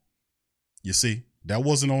they want. You see? That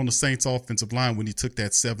wasn't on the Saints offensive line when he took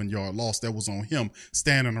that 7-yard loss. That was on him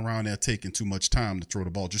standing around there taking too much time to throw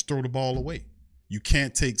the ball. Just throw the ball away. You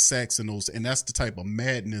can't take sacks in those. And that's the type of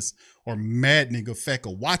madness or maddening effect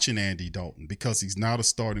of watching Andy Dalton, because he's not a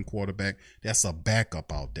starting quarterback. That's a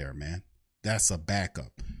backup out there, man. That's a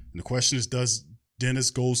backup. And the question is, does Dennis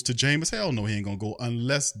goes to Jameis? Hell no, he ain't going to go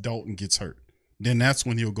unless Dalton gets hurt. Then that's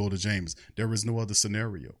when he'll go to Jameis. There is no other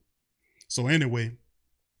scenario. So anyway,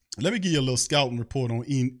 let me give you a little scouting report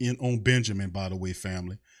on Benjamin, by the way,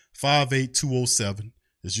 family. 5'8", 207,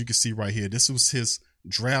 as you can see right here. This was his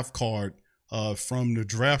draft card from the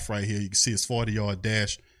draft right here. You can see his 40-yard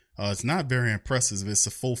dash. It's not very impressive. It's a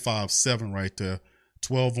 4.57 right there,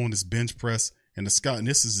 12 on his bench press. And the scout, and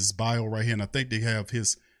this is his bio right here. And I think they have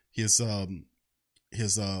his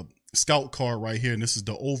scout card right here. And this is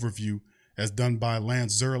the overview as done by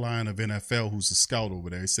Lance Zierlein of NFL, who's a scout over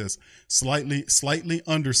there. He says, slightly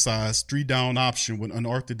undersized, 3-down option with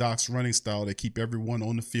unorthodox running style that keep everyone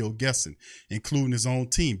on the field guessing, including his own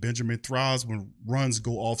team. Benjamin thrives when runs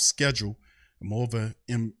go off schedule. More of a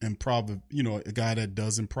improv, a guy that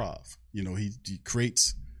does improv. He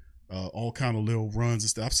creates all kind of little runs and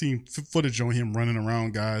stuff. I've seen footage on him running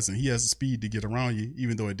around guys, and he has the speed to get around you,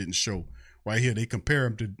 even though it didn't show. Right here, they compare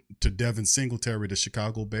him to Devin Singletary, the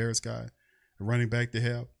Chicago Bears guy, the running back they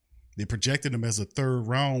have. They projected him as a 3rd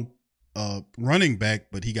round running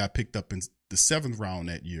back, but he got picked up in the 7th round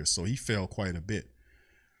that year, so he fell quite a bit.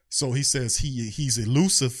 So he says he's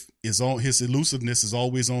elusive. His elusiveness is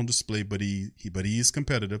always on display, but he is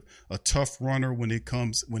competitive. A tough runner when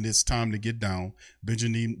it's time to get down.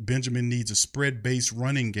 Benjamin needs a spread-based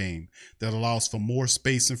running game that allows for more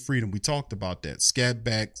space and freedom. We talked about that. Scat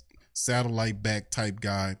back, satellite back type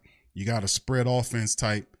guy. You got a spread offense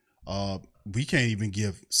type. We can't even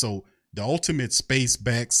give. So the ultimate space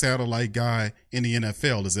back satellite guy in the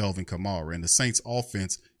NFL is Alvin Kamara, and the Saints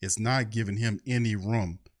offense is not giving him any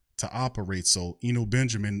room to operate. So Eno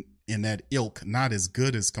Benjamin in that ilk, not as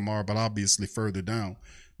good as Kamara, but obviously further down,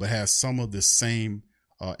 but has some of the same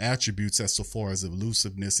attributes as so far as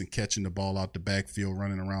elusiveness and catching the ball out the backfield,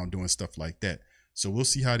 running around, doing stuff like that. So we'll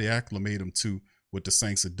see how they acclimate him to what the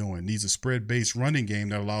Saints are doing. Needs a spread-based running game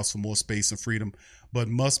that allows for more space and freedom, but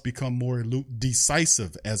must become more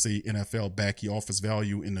decisive as a NFL back. He offers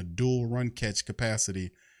value in the dual run catch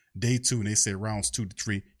capacity. Day 2, and they say rounds 2 to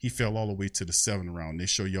 3. He fell all the way to the 7th round. They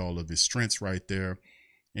show you all of his strengths right there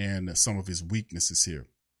and some of his weaknesses here.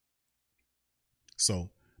 So,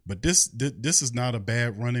 but this is not a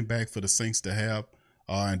bad running back for the Saints to have,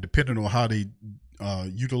 and depending on how they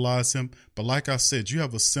utilize him. But like I said, you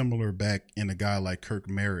have a similar back in a guy like Kirk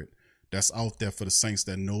Merritt that's out there for the Saints,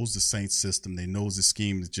 that knows the Saints system. They knows the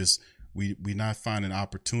scheme. It's just we not finding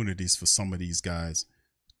opportunities for some of these guys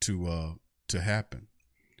to happen.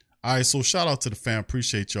 All right, so shout out to the fam.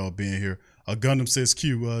 Appreciate y'all being here. Gundam says,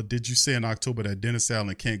 Q, did you say in October that Dennis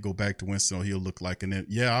Allen can't go back to Winston or he'll look like an...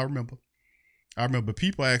 Yeah, I remember.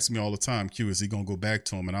 People ask me all the time, Q, is he going to go back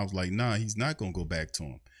to him? And I was like, nah, he's not going to go back to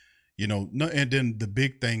him. And then the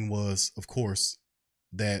big thing was, of course,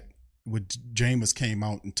 that when Jameis came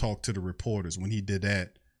out and talked to the reporters, when he did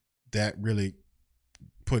that, that really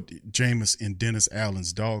put Jameis in Dennis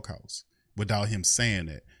Allen's doghouse without him saying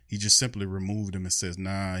that. He just simply removed him and says,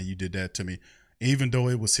 nah, you did that to me. Even though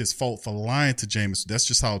it was his fault for lying to Jameis, that's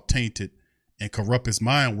just how tainted and corrupt his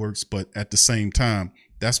mind works. But at the same time,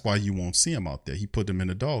 that's why you won't see him out there. He put him in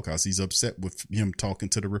the doghouse. He's upset with him talking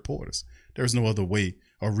to the reporters. There's no other way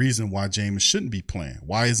or reason why Jameis shouldn't be playing.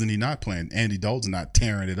 Why isn't he not playing? Andy Dalton's not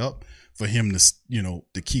tearing it up for him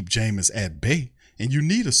to keep Jameis at bay. And you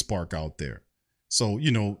need a spark out there. So,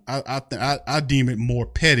 I deem it more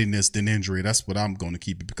pettiness than injury. That's what I'm going to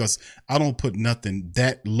keep it, because I don't put nothing.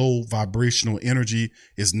 That low vibrational energy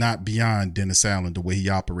is not beyond Dennis Allen, the way he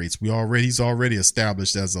operates. He's already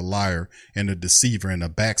established as a liar and a deceiver and a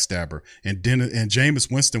backstabber. And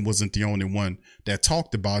Jameis Winston wasn't the only one that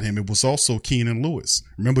talked about him. It was also Keenan Lewis.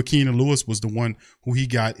 Remember, Keenan Lewis was the one who he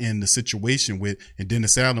got in the situation with, and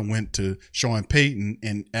Dennis Allen went to Sean Payton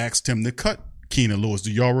and asked him to cut Keenan Lewis.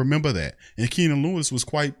 Do y'all remember that? And Keenan Lewis was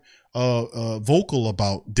quite vocal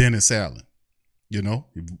about Dennis Allen,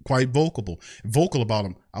 quite vocal about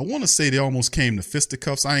him. I want to say they almost came to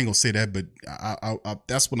fisticuffs. I ain't gonna say that, but I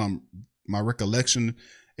that's what my recollection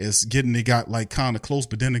is getting. They got like kind of close,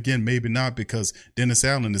 but then again, maybe not, because Dennis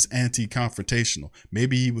Allen is anti-confrontational.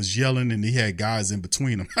 Maybe he was yelling and he had guys in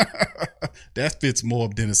between him. That fits more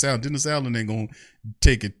of Dennis Allen. Dennis Allen ain't gonna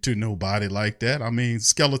take it to nobody like that. I mean,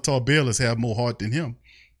 Skeletor Bayless have more heart than him.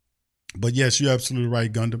 But yes, you're absolutely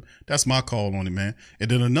right, Gundam. That's my call on it, man. And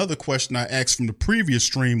then another question I asked from the previous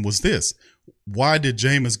stream was this: why did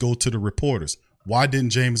Jameis go to the reporters? Why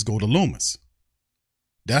didn't Jameis go to Loomis?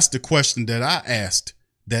 That's the question that I asked.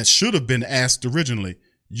 That should have been asked originally.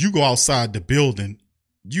 You go outside the building,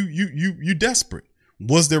 you desperate.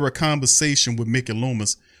 Was there a conversation with Mickey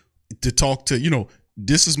Loomis to talk to,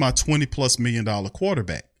 this is my $20+ million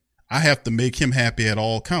quarterback. I have to make him happy at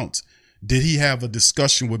all counts. Did he have a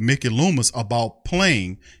discussion with Mickey Loomis about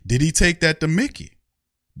playing? Did he take that to Mickey?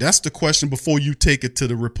 That's the question before you take it to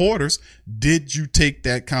the reporters. Did you take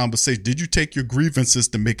that conversation? Did you take your grievances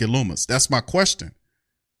to Mickey Loomis? That's my question.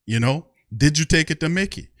 Did you take it to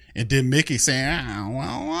Mickey? And then Mickey say,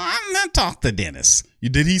 well, I'm not talk to Dennis.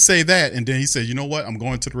 Did he say that? And then he said, you know what? I'm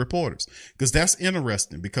going to the reporters. Because that's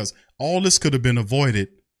interesting, because all this could have been avoided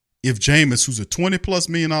if Jameis, who's a $20+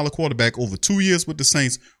 million quarterback over 2 years with the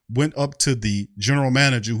Saints, went up to the general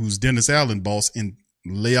manager, who's Dennis Allen boss, and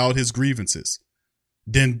lay out his grievances.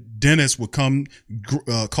 Then Dennis would come,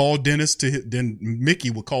 call Dennis then Mickey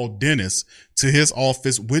would call Dennis to his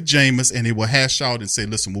office with Jameis, and they will hash out and say,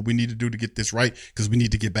 listen, what we need to do to get this right, because we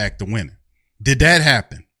need to get back to winning. Did that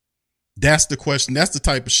happen? That's the question. That's the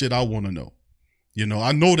type of shit I want to know.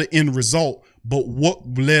 I know the end result, but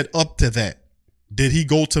what led up to that? Did he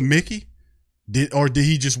go to Mickey? Or did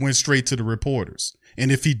he just went straight to the reporters?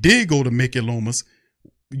 And if he did go to Mickey Loomis,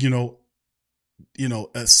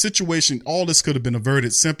 a situation, all this could have been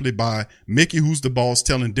averted simply by Mickey, who's the boss,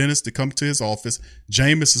 telling Dennis to come to his office.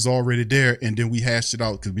 Jameis is already there, and then we hashed it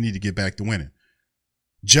out because we need to get back to winning.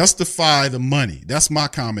 Justify the money. That's my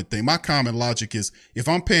common thing. My common logic is, if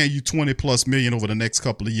I'm paying you $20+ million over the next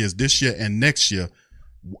couple of years, this year and next year,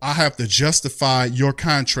 I have to justify your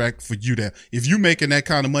contract for you to, if you're making that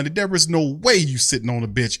kind of money, there is no way you sitting on a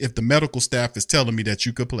bench if the medical staff is telling me that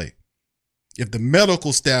you could play. If the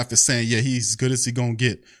medical staff is saying, yeah, he's as good as he going to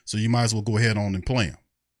get, so you might as well go ahead on and play him.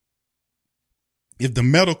 If the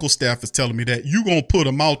medical staff is telling me that, you going to put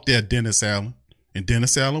him out there, Dennis Allen. And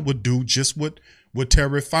Dennis Allen would do just what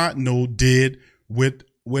Terry Fontenot did with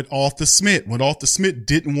Arthur Smith. When Arthur Smith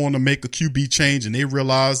didn't want to make a QB change and they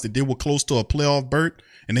realized that they were close to a playoff berth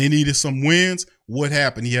and they needed some wins, what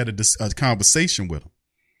happened? He had a conversation with him.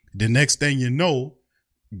 The next thing you know,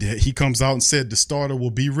 he comes out and said the starter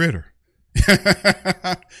will be Ritter.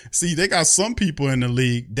 See, they got some people in the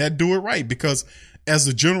league that do it right, because as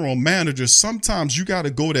a general manager, sometimes you got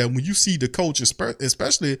to go there when you see the coach,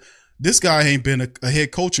 especially this guy ain't been a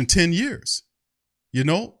head coach in 10 years.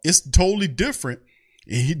 It's totally different.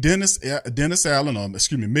 And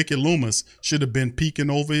Mickey Loomis should have been peeking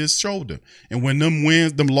over his shoulder. And when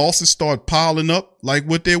them losses start piling up like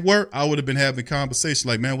what they were, I would have been having conversations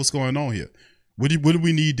like, man, what's going on here? What do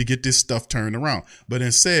we need to get this stuff turned around? But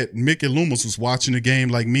instead, Mickey Loomis was watching the game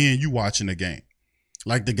like me and you watching the game.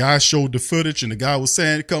 Like the guy showed the footage and the guy was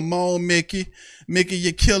saying, come on, Mickey,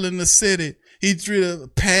 you're killing the city. He threw a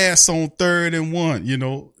pass on 3rd and 1.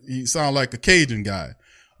 He sounded like a Cajun guy.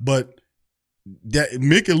 But that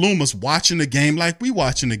Mickey Loomis watching the game like we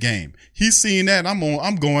watching the game. He's seeing that. I'm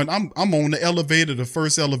on the elevator, the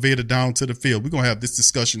first elevator down to the field. We're going to have this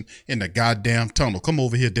discussion in the goddamn tunnel. Come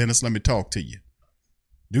over here, Dennis. Let me talk to you.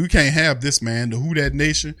 Dude, we can't have this, man. The Who Dat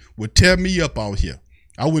Nation would tear me up out here.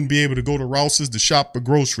 I wouldn't be able to go to Rouse's to shop for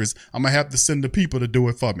groceries. I'm going to have to send the people to do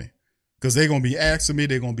it for me, because they're going to be asking me.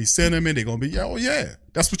 They're going to be sending me. They're going to be, oh, yeah,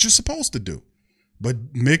 that's what you're supposed to do. But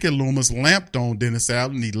Mickey Loomis lamped on Dennis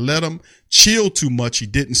Allen. He let him chill too much. He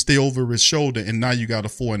didn't stay over his shoulder, and now you got a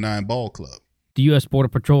 4-9 ball club. The U.S. Border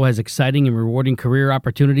Patrol has exciting and rewarding career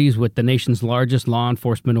opportunities with the nation's largest law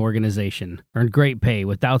enforcement organization. Earn great pay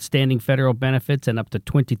with outstanding federal benefits and up to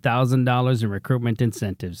 $20,000 in recruitment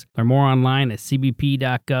incentives. Learn more online at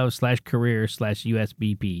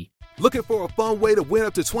cbp.gov/career/USBP. Looking for a fun way to win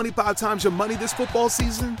up to 25 times your money this football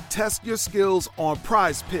season? Test your skills on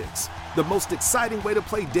Prize Picks, the most exciting way to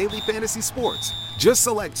play daily fantasy sports. Just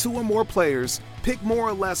select 2 or more players, pick more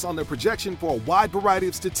or less on their projection for a wide variety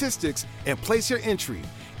of statistics, and place your entry.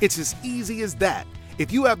 It's as easy as that.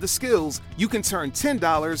 If you have the skills, you can turn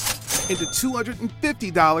 $10 into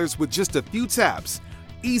 $250 with just a few taps.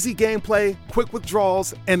 Easy gameplay, quick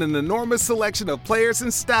withdrawals, and an enormous selection of players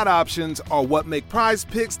and stat options are what make Prize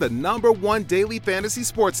Picks the #1 daily fantasy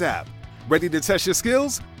sports app. Ready to test your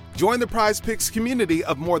skills? Join the Prize Picks community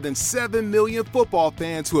of more than 7 million football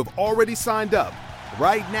fans who have already signed up.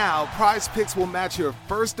 Right now, Prize Picks will match your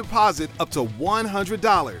first deposit up to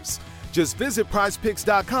 $100. Just visit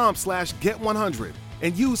prizepicks.com/get100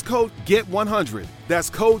 and use code GET100. That's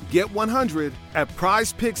code GET100 at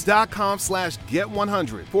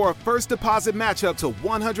prizepicks.com/get100 for a first deposit match up to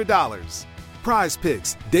 $100. Prize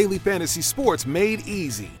Picks, daily fantasy sports made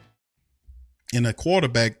easy. And a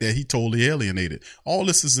quarterback that he totally alienated. All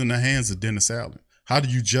this is in the hands of Dennis Allen. How do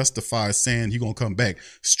you justify saying he's going to come back?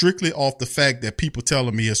 Strictly off the fact that people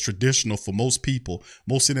telling me it's traditional for most people,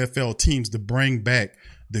 most NFL teams, to bring back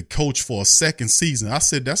the coach for a second season. I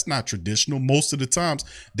said, that's not traditional. Most of the times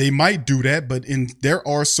they might do that, but there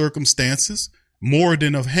are circumstances, more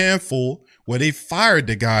than a handful, where they fired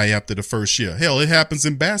the guy after the first year. Hell, it happens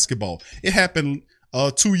in basketball. It happened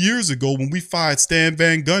 2 years ago when we fired Stan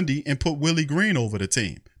Van Gundy and put Willie Green over the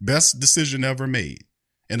team. Best decision ever made.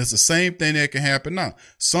 And it's the same thing that can happen now.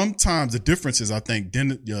 Sometimes the difference is, I think,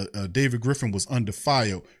 David Griffin was under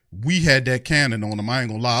fire. We had that cannon on him. I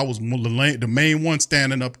ain't gonna lie. I was the main one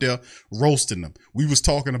standing up there roasting them. We was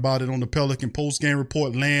talking about it on the Pelican post-game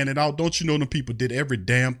report, laying it out. Don't you know them people did every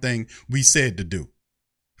damn thing we said to do?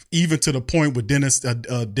 Even to the point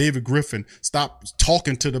where David Griffin stopped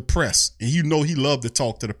talking to the press. And you know he loved to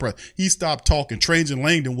talk to the press. He stopped talking. Trajan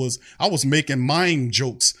Langdon I was making mime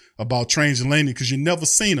jokes about Trajan Langdon because you never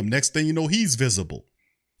seen him. Next thing you know, he's visible.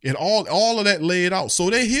 And all of that laid out. So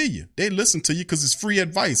they hear you. They listen to you because it's free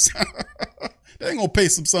advice. They ain't going to pay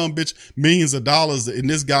some bitch millions of dollars and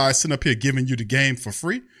this guy sitting up here giving you the game for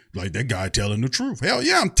free. Like, that guy telling the truth. Hell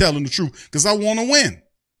yeah, I'm telling the truth because I want to win.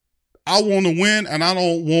 I want to win, and I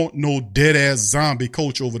don't want no dead-ass zombie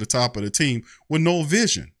coach over the top of the team with no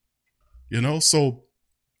vision. You know, so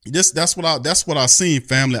that's what I seen,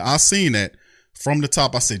 family. I seen that from the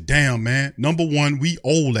top. I said, damn, man, number one, we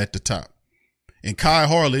old at the top. And Kai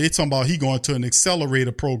Harley, they talking about he going to an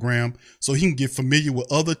accelerator program so he can get familiar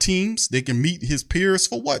with other teams. They can meet his peers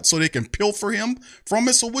for what? So they can pilfer him from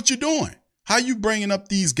it. So what you doing? How you bringing up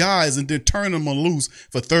these guys and then turning them loose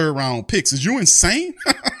for third-round picks? Is you insane?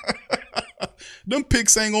 Them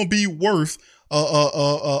picks ain't gonna be worth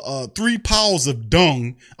 3 piles of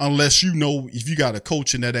dung unless you know if you got a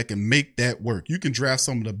coach in there that can make that work. You can draft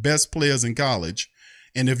some of the best players in college,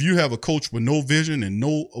 and if you have a coach with no vision and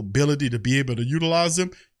no ability to be able to utilize them,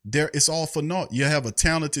 it's all for naught. You have a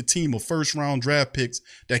talented team of first-round draft picks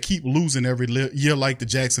that keep losing every year like the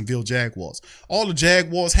Jacksonville Jaguars. All the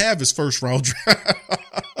Jaguars have is first-round draft.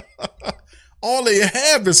 All they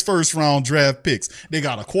have is first-round draft picks. They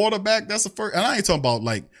got a quarterback. That's the first. And I ain't talking about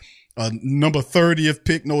like a number 30th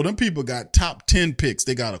pick. No, them people got top 10 picks.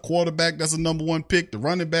 They got a quarterback. That's a number 1 pick. The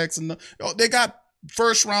running backs. They got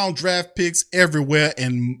first-round draft picks everywhere.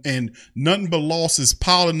 And nothing but losses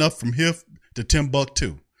piling up from here to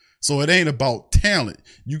Timbuktu. So it ain't about talent.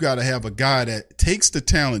 You got to have a guy that takes the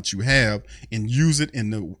talent you have and use it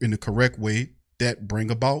in the correct way that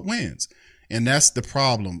bring about wins. And that's the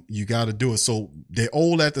problem. You got to do it. So they're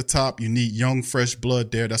old at the top. You need young, fresh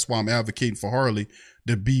blood there. That's why I'm advocating for Harley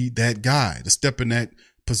to be that guy, to step in that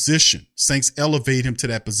position. Saints elevate him to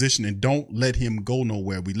that position and don't let him go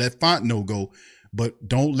nowhere. We let Fontenot go, but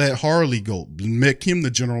don't let Harley go. Make him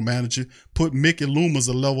the general manager. Put Mickey Loomis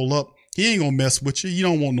a level up. He ain't going to mess with you. You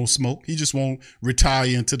don't want no smoke. He just won't retire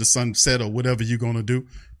into the sunset or whatever you're going to do.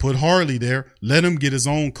 Put Harley there. Let him get his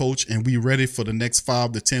own coach, and we ready for the next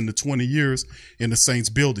 5 to 10 to 20 years in the Saints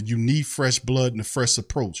building. You need fresh blood and a fresh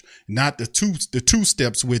approach, not the two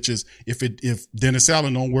steps, which is if Dennis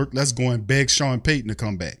Allen don't work, let's go and beg Sean Payton to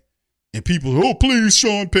come back. And people, oh, please,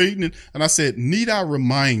 Sean Payton. And I said, need I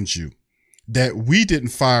remind you that we didn't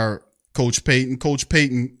fire Coach Payton. Coach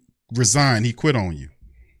Payton resigned. He quit on you.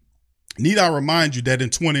 Need I remind you that in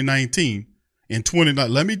 2019,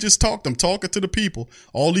 let me just talk. I'm talking to the people,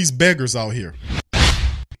 all these beggars out here,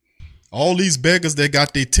 all these beggars that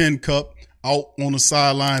got their 10 cup out on the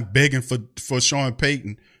sideline begging for Sean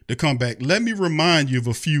Payton to come back. Let me remind you of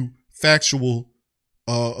a few factual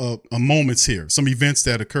moments here, some events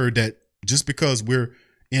that occurred that just because we're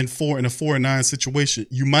in a 4-9 situation,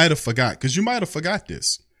 you might have forgot, because you might have forgot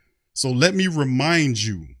this. So let me remind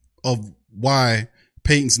you of why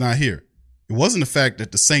Payton's not here. It wasn't the fact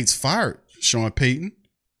that the Saints fired Sean Payton.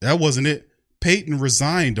 That wasn't it. Payton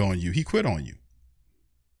resigned on you. He quit on you.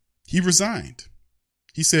 He resigned.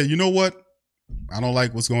 He said, you know what? I don't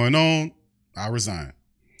like what's going on. I resign.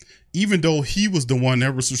 Even though he was the one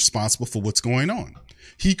that was responsible for what's going on.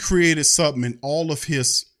 He created something in all of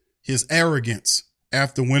his arrogance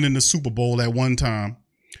after winning the Super Bowl at one time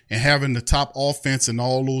and having the top offense in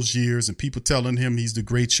all those years and people telling him he's the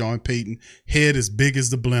great Sean Payton, head as big as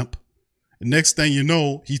the blimp. The next thing you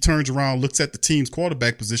know, he turns around, looks at the team's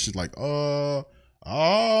quarterback position like, I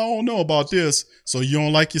don't know about this. So you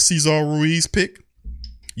don't like your Cesar Ruiz pick?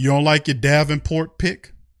 You don't like your Davenport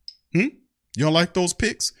pick? You don't like those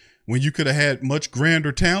picks when you could have had much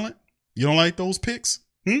grander talent? You don't like those picks?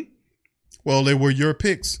 Well, they were your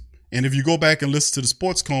picks. And if you go back and listen to the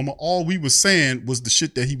Sports Coma, all we was saying was the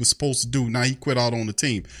shit that he was supposed to do. Now he quit out on the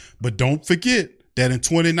team. But don't forget that in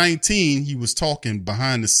 2019, he was talking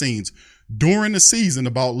behind the scenes during the season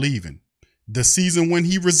about leaving. The season when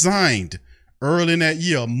he resigned early in that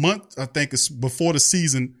year, a month, I think, is before the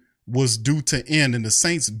season was due to end, and the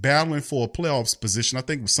Saints battling for a playoffs position. I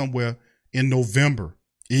think it was somewhere in November.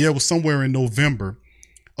 Yeah, it was somewhere in November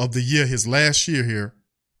of the year, his last year here.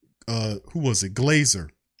 Who was it?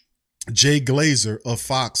 Jay Glazer of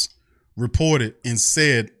Fox reported and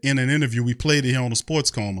said in an interview, we played it here on the Sports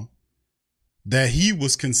Coma, that he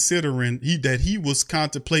was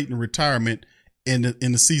contemplating retirement in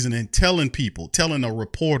the season, and telling a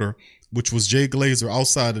reporter, which was Jay Glazer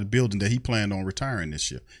outside of the building, that he planned on retiring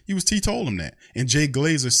this year. He told him that. And Jay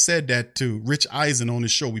Glazer said that to Rich Eisen on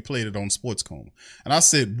his show. We played it on Sports Coma. And I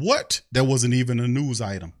said, what? That wasn't even a news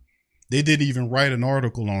item. They didn't even write an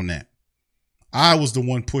article on that. I was the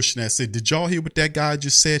one pushing that. Said, did y'all hear what that guy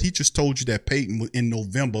just said? He just told you that Peyton in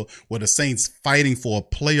November, where the Saints fighting for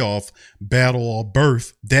a playoff battle or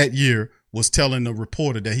berth that year, was telling the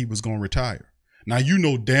reporter that he was going to retire. Now, you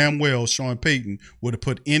know damn well Sean Payton would have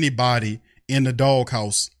put anybody in the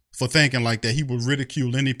doghouse for thinking like that. He would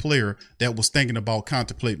ridicule any player that was thinking about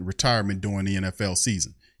contemplating retirement during the NFL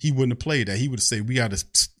season. He wouldn't have played that. He would have said, we got to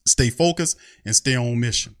stay focused and stay on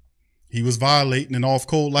mission. He was violating and off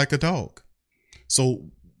code like a dog. So,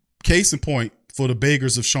 case in point for the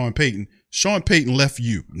beggars of Sean Payton left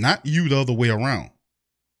you, not you the other way around.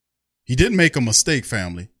 He didn't make a mistake,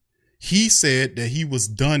 family. He said that he was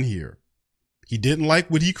done here. He didn't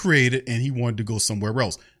like what he created, and he wanted to go somewhere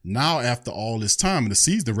else. Now, after all this time in the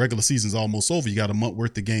season, the regular season's almost over. You got a month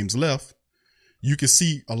worth of games left. You can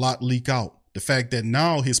see a lot leak out. The fact that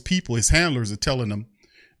now his people, his handlers, are telling him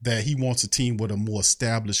that he wants a team with a more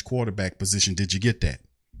established quarterback position. Did you get that?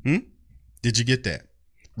 Did you get that?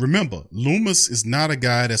 Remember, Loomis is not a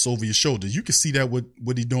guy that's over your shoulder. You can see that with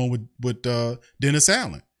what he's doing with Dennis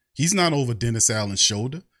Allen. He's not over Dennis Allen's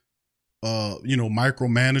shoulder.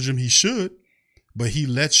 Micromanage him. He should, but he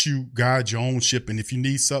lets you guide your own ship. And if you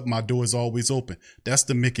need something, my door is always open. That's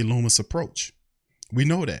the Mickey Loomis approach. We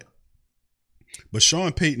know that. But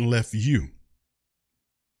Sean Payton left you,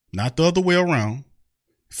 not the other way around,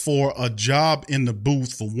 for a job in the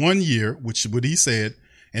booth for 1 year, which is what he said,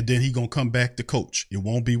 and then he going to come back to coach. It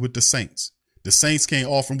won't be with the Saints. The Saints can't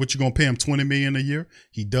offer him what you're going to pay him $20 million a year.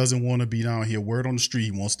 He doesn't want to be down here. Word on the street,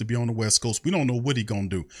 he wants to be on the West Coast. We don't know what he's going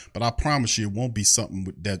to do, but I promise you it won't be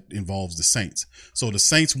something that involves the Saints. So the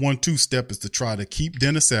Saints 1-2 step is to try to keep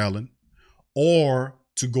Dennis Allen or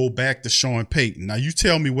to go back to Sean Payton. Now you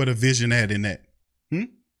tell me what a vision at in that.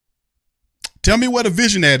 Tell me what a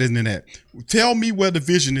vision at is in that. Tell me where the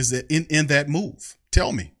vision is in that move.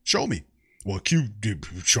 Tell me. Show me. Well,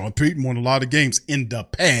 Sean Payton won a lot of games in the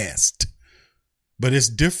past. But it's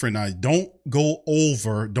different. Now, don't go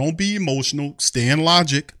over. Don't be emotional. Stay in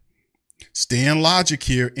logic. Stay in logic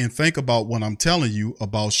here and think about what I'm telling you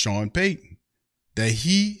about Sean Payton. That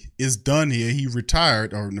he is done here. He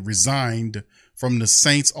retired or resigned from the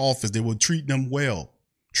Saints office. They were treating him well.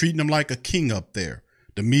 Treating him like a king up there.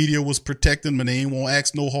 The media was protecting him, and they ain't won't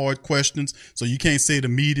ask no hard questions. So you can't say the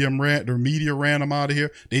media ran him out of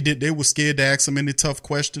here. They were scared to ask him any tough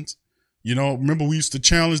questions. You know, remember we used to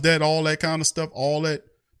challenge that, all that kind of stuff, all that.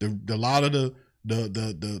 A lot of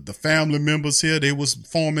the family members here, they was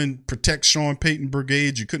forming Protect Sean Payton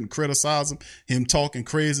brigades. You couldn't criticize him talking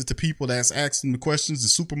crazy to people that's asking the questions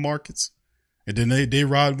in supermarkets. And then they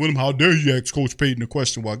ride with him. How dare you ask Coach Payton a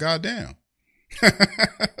question? Well, goddamn.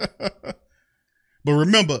 But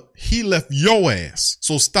remember, he left your ass.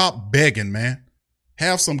 So stop begging, man.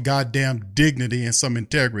 Have some goddamn dignity and some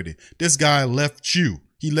integrity. This guy left you.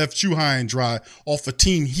 He left you high and dry off a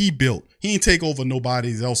team he built. He ain't take over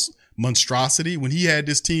nobody else's monstrosity. When he had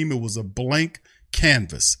this team, it was a blank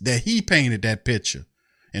canvas that he painted that picture.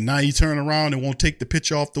 And now he turn around and won't take the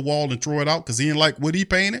picture off the wall and throw it out because he ain't like what he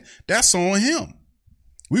painted. That's on him.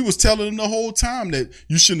 We was telling him the whole time that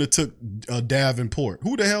you shouldn't have took Davenport.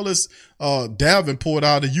 Who the hell is Davenport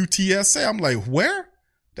out of UTSA? I'm like, where?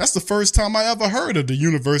 That's the first time I ever heard of the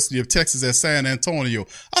University of Texas at San Antonio.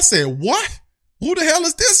 I said, what? Who the hell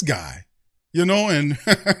is this guy? You know, and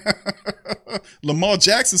Lamar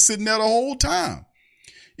Jackson sitting there the whole time.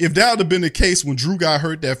 If that would have been the case when Drew got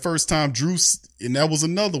hurt that first time, and that was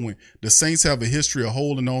another one. The Saints have a history of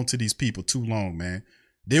holding on to these people too long, man.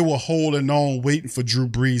 They were holding on, waiting for Drew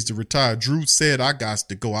Brees to retire. Drew said, I got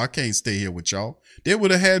to go. I can't stay here with y'all. They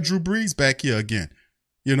would have had Drew Brees back here again.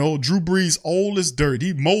 You know, Drew Brees old as dirt.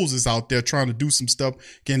 He Moses out there trying to do some stuff.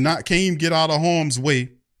 Can't even get out of harm's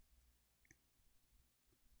way.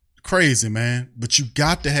 Crazy, man. But you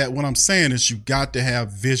got to have, what I'm saying is you got to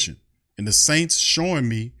have vision. And the Saints showing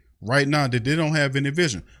me right now that they don't have any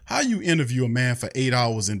vision. How you interview a man for 8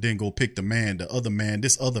 hours and then go pick the other man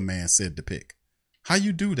this other man said to pick? How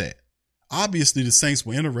you do that? Obviously, the Saints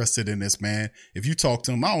were interested in this, man. If you talk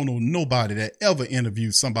to them, I don't know nobody that ever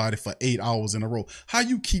interviewed somebody for 8 hours in a row. How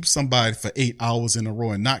you keep somebody for 8 hours in a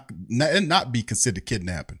row and not be considered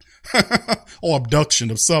kidnapping or abduction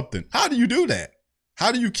of something? How do you do that?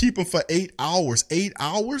 How do you keep them for 8 hours? 8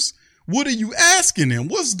 hours? What are you asking them?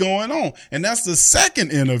 What's going on? And that's the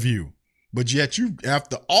second interview. But yet you,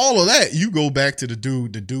 after all of that, you go back to the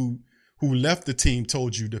dude who left the team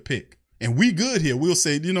told you to pick. And we good here. We'll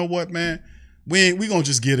say, you know what, man? We going to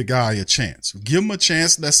just give a guy a chance. Give him a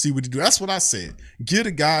chance. Let's see what he do. That's what I said. Give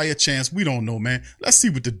a guy a chance. We don't know, man. Let's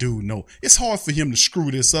see what the dude know. It's hard for him to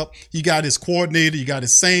screw this up. He got his coordinator. He got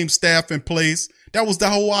his same staff in place. That was the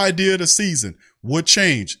whole idea of the season. What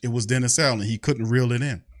changed? It was Dennis Allen. He couldn't reel it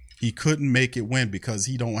in. He couldn't make it win because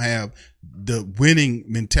he don't have the winning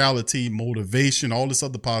mentality, motivation, all this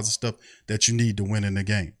other positive stuff that you need to win in the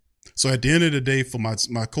game. So at the end of the day, for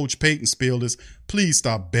my Coach Payton spiel is, please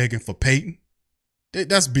stop begging for Payton.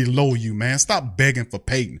 That's below you, man. Stop begging for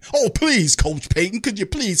Payton. Oh, please, Coach Payton, could you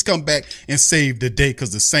please come back and save the day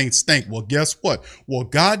because the Saints stink? Well, guess what? Well,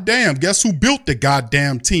 goddamn, guess who built the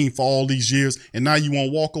goddamn team for all these years and now you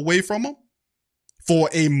want to walk away from them? For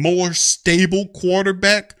a more stable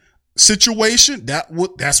quarterback situation?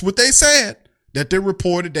 That's what they said. That they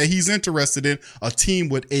reported that he's interested in a team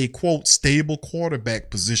with a, quote, stable quarterback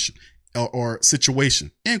position or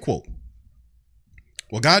situation, end quote.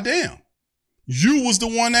 Well, goddamn. You was the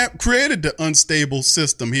one that created the unstable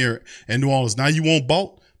system here in New Orleans. Now you won't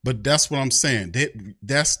bolt, but that's what I'm saying.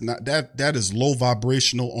 That is low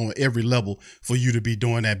vibrational on every level for you to be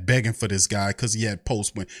doing that, begging for this guy because he had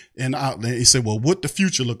post win. And he said, well, what the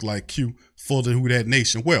future look like, Q, for the Who Dat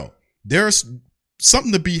Nation? Well, there's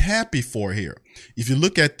something to be happy for here. If you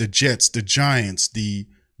look at the Jets, the Giants, the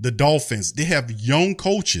Dolphins, they have young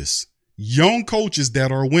coaches that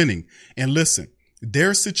are winning. And listen,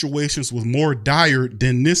 their situations was more dire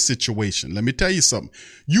than this situation. Let me tell you something.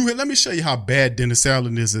 Let me show you how bad Dennis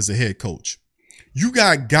Allen is as a head coach. You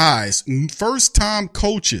got guys, first-time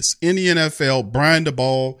coaches in the NFL, Brian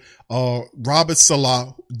DeBall, Robert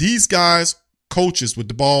Saleh. These guys, coaches with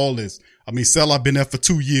the ball Salah been there for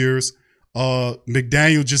 2 years.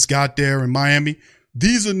 McDaniel just got there in Miami.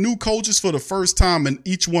 These are new coaches for the first time, and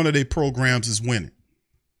each one of their programs is winning.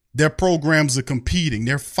 Their programs are competing.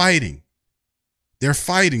 They're fighting.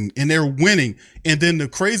 And they're winning. And then the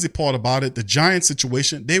crazy part about it, the Giants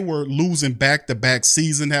situation, they were losing back-to-back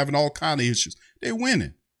season, having all kind of issues. They're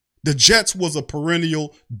winning. The Jets was a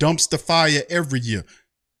perennial dumpster fire every year.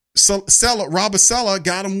 Robert Saleh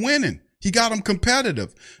got them winning. He got them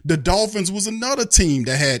competitive. The Dolphins was another team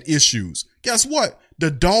that had issues. Guess what?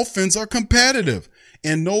 The Dolphins are competitive.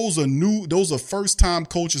 And those are first-time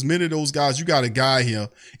coaches. Many of those guys, you got a guy here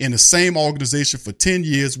in the same organization for 10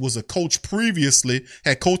 years, was a coach previously,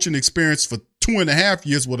 had coaching experience for 2.5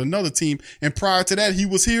 years with another team. And prior to that, he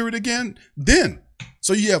was here again then.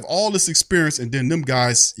 So you have all this experience, and then them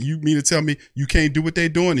guys, you mean to tell me you can't do what they're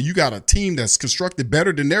doing, and you got a team that's constructed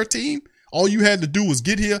better than their team? All you had to do was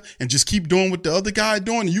get here and just keep doing what the other guy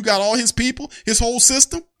doing, and you got all his people, his whole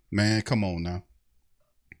system? Man, come on now.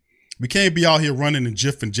 We can't be out here running and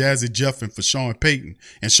jiffing, jazzy jeffing for Sean Payton,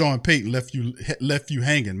 and Sean Payton left you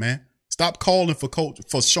hanging, man. Stop calling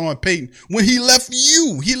for Sean Payton when he left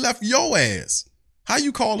you. He left your ass. How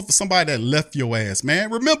you calling for somebody that left your ass, man?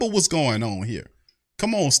 Remember what's going on here.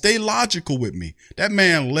 Come on, stay logical with me. That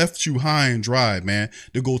man left you high and dry, man,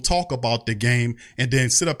 to go talk about the game and then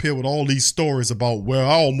sit up here with all these stories about, well,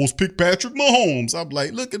 I almost picked Patrick Mahomes. I'm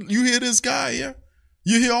like, look, you hear this guy here?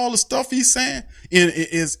 You hear all the stuff he's saying?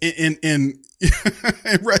 In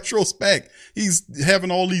retrospect, he's having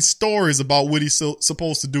all these stories about what he's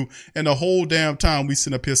supposed to do. And the whole damn time we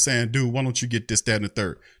sit up here saying, dude, why don't you get this, that, and the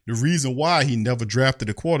third? The reason why he never drafted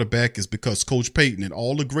a quarterback is because Coach Payton and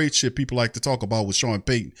all the great shit people like to talk about with Sean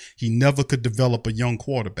Payton, he never could develop a young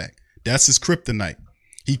quarterback. That's his kryptonite.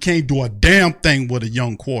 He can't do a damn thing with a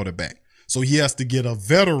young quarterback. So he has to get a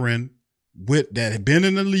veteran that had been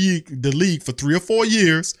in the league for 3 or 4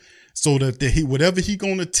 years, so that whatever he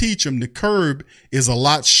gonna teach him, the curb is a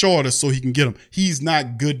lot shorter, so he can get him. He's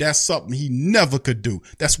not good. That's something he never could do.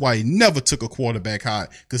 That's why he never took a quarterback high,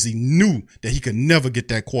 because he knew that he could never get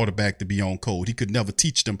that quarterback to be on code. He could never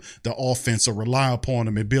teach them the offense or rely upon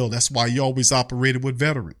them and build. That's why he always operated with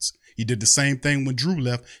veterans. He did the same thing when Drew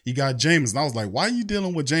left. He got Jameis, and I was like, why are you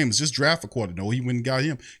dealing with Jameis? Just draft a quarterback. No, he went and got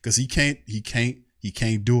him because he can't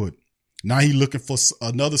do it. Now he's looking for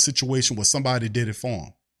another situation where somebody did it for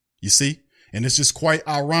him. You see? And it's just quite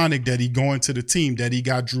ironic that he going to the team that he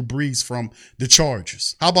got Drew Brees from the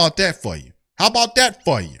Chargers. How about that for you?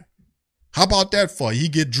 He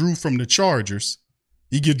get Drew from the Chargers,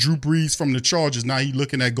 He get Drew Brees from the Chargers. Now he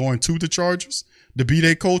looking at going to the Chargers to be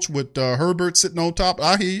their coach with Herbert sitting on top.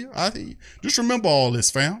 I hear you. Just remember all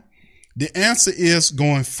this, fam. The answer is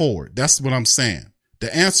going forward. That's what I'm saying.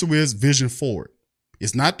 The answer is vision forward.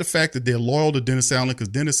 It's not the fact that they're loyal to Dennis Allen, because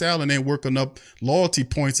Dennis Allen ain't working up loyalty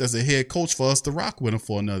points as a head coach for us to rock with him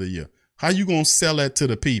for another year. How you going to sell that to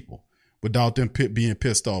the people without them being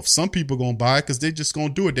pissed off? Some people going to buy it because they just going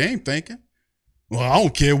to do it. They ain't thinking. Well, I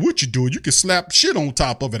don't care what you do. You can slap shit on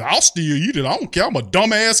top of it. I'll still eat it. I don't care. I'm a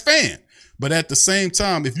dumbass fan. But at the same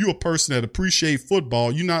time, if you're a person that appreciate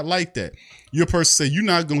football, you're not like that. You're a person say you're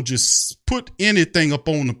not going to just put anything up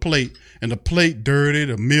on the plate and the plate dirty,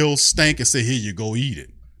 the meal stank, and say, here you go, eat it.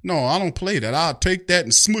 No, I don't play that. I'll take that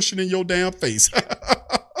and smush it in your damn face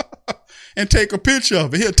and take a picture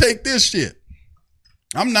of it. Here, take this shit.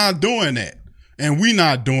 I'm not doing that. And we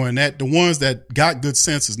not doing that. The ones that got good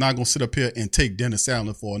sense is not going to sit up here and take Dennis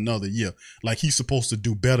Allen for another year like he's supposed to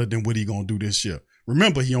do better than what he going to do this year.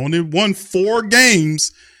 Remember, he only won 4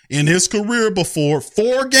 games in his career before.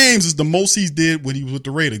 4 games is the most he did when he was with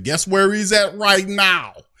the Raiders. Guess where he's at right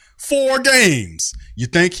now? 4 games. You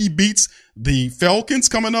think he beats the Falcons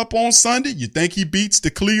coming up on Sunday? You think he beats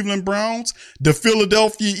the Cleveland Browns, the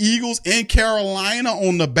Philadelphia Eagles, and Carolina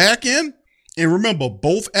on the back end? And remember,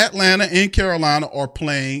 both Atlanta and Carolina are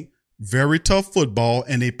playing very tough football,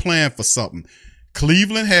 and they plan for something.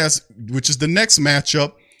 Cleveland has, which is the next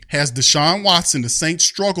matchup, has Deshaun Watson. The Saints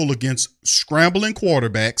struggle against scrambling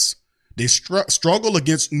quarterbacks. They struggle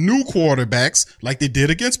against new quarterbacks like they did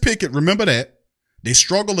against Pickett. Remember that. They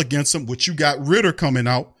struggle against them, which you got Ritter coming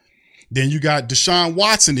out. Then you got Deshaun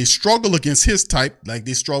Watson. They struggle against his type, like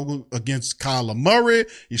they struggle against Kyler Murray.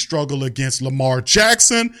 He struggled against Lamar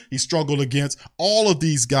Jackson. He struggled against all of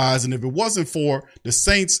these guys. And if it wasn't for the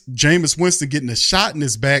Saints, Jameis Winston getting a shot in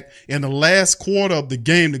his back in the last quarter of the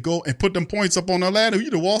game to go and put them points up on the ladder,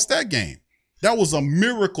 you'd have lost that game. That was a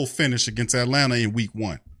miracle finish against Atlanta in week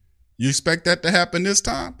 1. You expect that to happen this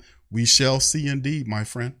time? We shall see indeed, my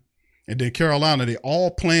friend. And then Carolina, they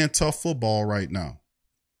all playing tough football right now.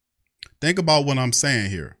 Think about what I'm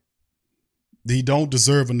saying here. They don't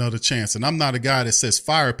deserve another chance. And I'm not a guy that says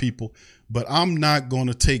fire people, but I'm not going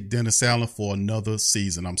to take Dennis Allen for another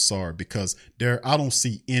season. I'm sorry, because I don't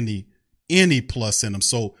see any plus in him.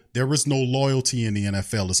 So there is no loyalty in the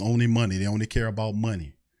NFL. It's only money. They only care about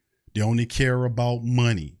money. They only care about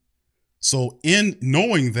money. So in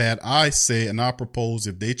knowing that, I say, and I propose,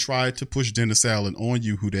 if they try to push Dennis Allen on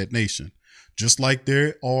you, Who Dat Nation, just like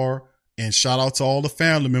there are, and shout out to all the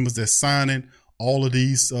family members that's signing all of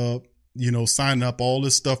these, signing up all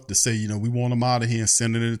this stuff to say, we want them out of here and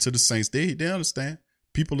sending it to the Saints. They understand.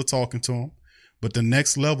 People are talking to them. But the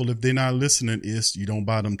next level, if they're not listening, is you don't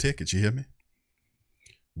buy them tickets. You hear me?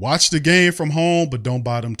 Watch the game from home, but don't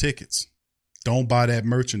buy them tickets. Don't buy that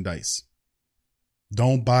merchandise.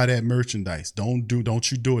 Don't buy that merchandise. Don't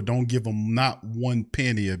you do it. Don't give them not 1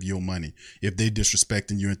 penny of your money if they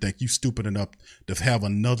disrespecting you and think you stupid enough to have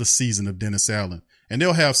another season of Dennis Allen. And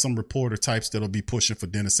they'll have some reporter types that'll be pushing for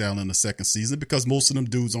Dennis Allen in the second season because most of them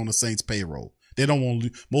dudes on the Saints payroll. They don't want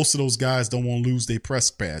most of those guys don't want to lose their press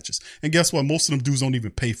badges. And guess what? Most of them dudes don't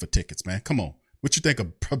even pay for tickets, man. Come on. What you think a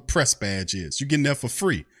press badge is? You're getting that for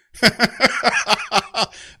free.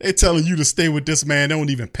 They telling you to stay with this man. They don't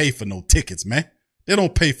even pay for no tickets, man. They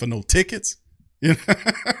don't pay for no tickets.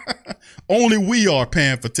 Only we are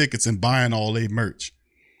paying for tickets and buying all their merch.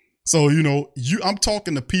 So, I'm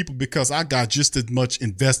talking to people because I got just as much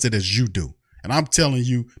invested as you do. And I'm telling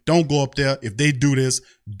you, don't go up there. If they do this,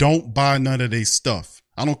 don't buy none of their stuff.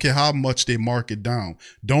 I don't care how much they mark it down.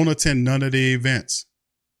 Don't attend none of their events.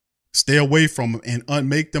 Stay away from them and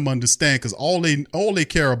make them understand, because all they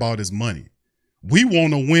care about is money. We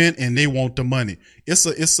want to win and they want the money. It's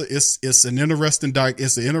an interesting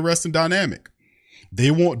dynamic. They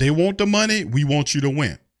want the money. We want you to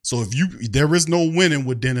win. So there is no winning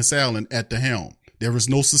with Dennis Allen at the helm. There is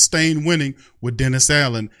no sustained winning with Dennis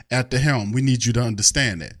Allen at the helm. We need you to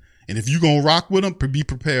understand that. And if you're going to rock with him, be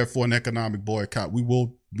prepared for an economic boycott. We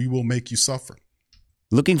will make you suffer.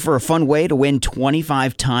 Looking for a fun way to win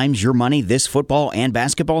 25 times your money this football and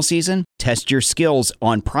basketball season? Test your skills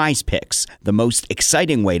on Prize Picks, the most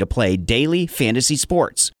exciting way to play daily fantasy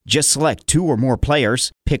sports. Just select 2 or more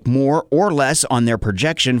players, pick more or less on their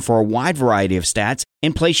projection for a wide variety of stats,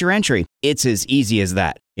 and place your entry. It's as easy as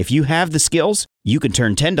that. If you have the skills, you can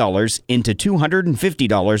turn $10 into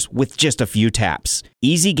 $250 with just a few taps.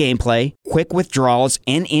 Easy gameplay, quick withdrawals,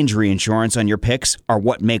 and injury insurance on your picks are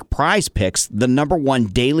what make Prize Picks the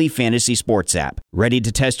 #1 daily fantasy sports app. Ready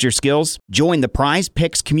to test your skills? Join the Prize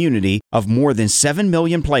Picks community of more than 7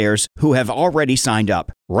 million players who have already signed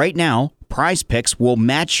up. Right now, PrizePicks will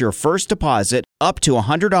match your first deposit up to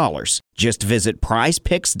 $100. Just visit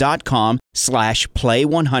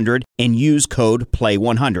prizepicks.com/play100 and use code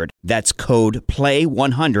PLAY100. That's code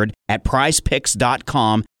PLAY100 at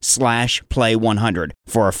prizepicks.com/play100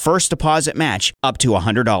 for a first deposit match up to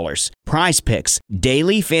 $100. PrizePicks,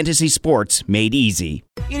 daily fantasy sports made easy.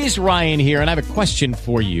 It is Ryan here, and I have a question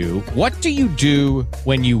for you. What do you do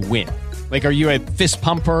when you win? Like, are you a fist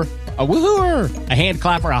pumper, a woohooer, a hand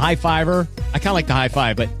clapper, a high fiver? I kind of like the high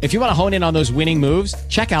five, but if you want to hone in on those winning moves,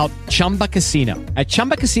 check out Chumba Casino. At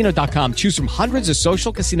ChumbaCasino.com, choose from hundreds of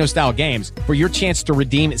social casino-style games for your chance to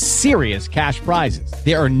redeem serious cash prizes.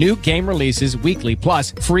 There are new game releases weekly,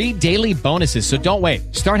 plus free daily bonuses. So don't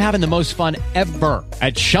wait. Start having the most fun ever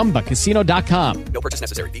at ChumbaCasino.com. No purchase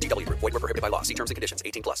necessary. VGW. Void where prohibited by law. See terms and conditions.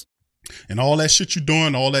 18+. And all that shit you're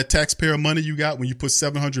doing, all that taxpayer money you got when you put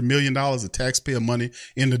 $700 million of taxpayer money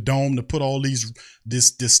in the dome to put all this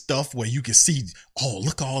stuff where you can see, oh,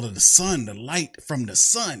 look, all of the sun, the light from the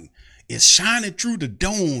sun is shining through the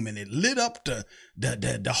dome and it lit up the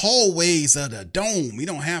hallways of the dome. We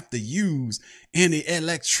don't have to use any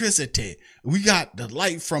electricity. We got the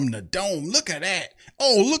light from the dome. Look at that.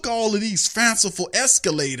 Oh, look, all of these fanciful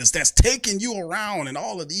escalators that's taking you around in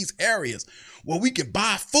all of these areas. Well, we can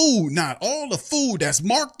buy food. Not all the food that's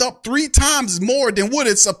marked up 3 times more than what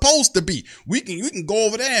it's supposed to be. We can go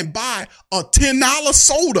over there and buy a $10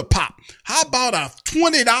 soda pop. How about a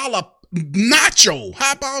 $20 nacho?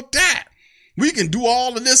 How about that? We can do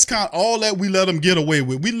all of this all that we let them get away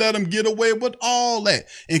with. We let them get away with all that,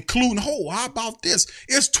 including, how about this?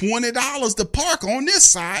 It's $20 to park on this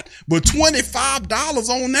side, but $25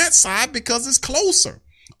 on that side because it's closer.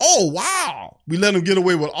 Oh, wow. We let them get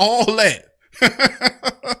away with all that.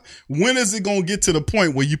 When is it going to get to the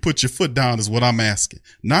point where you put your foot down is what I'm asking.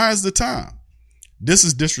 Now is the time. This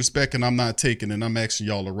is disrespect and I'm not taking it. I'm asking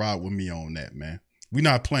y'all to ride with me on that, man. We're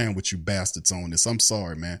not playing with you bastards on this. I'm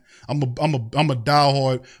sorry, man. I'm a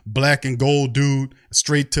diehard black and gold dude,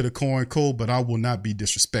 straight to the core and cold, but I will not be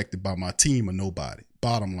disrespected by my team or nobody.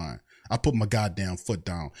 Bottom line. I put my goddamn foot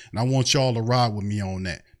down, and I want y'all to ride with me on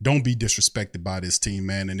that. Don't be disrespected by this team,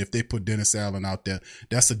 man. And if they put Dennis Allen out there,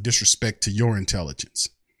 that's a disrespect to your intelligence.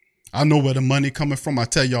 I know where the money coming from. I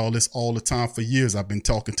tell y'all this all the time. For years, I've been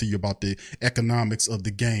talking to you about the economics of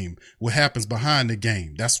the game, what happens behind the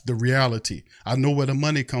game. That's the reality. I know where the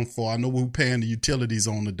money come for. I know who's paying the utilities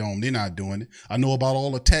on the dome. They're not doing it. I know about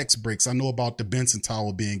all the tax breaks. I know about the Benson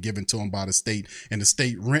Tower being given to them by the state and the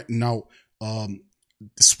state renting out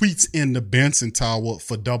suites in the Benson Tower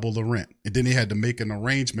for double the rent. And then they had to make an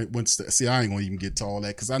arrangement. See, I ain't going to even get to all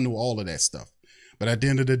that because I know all of that stuff. But at the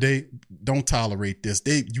end of the day, don't tolerate this.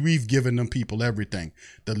 We've given them people everything.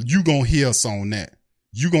 You going to hear us on that.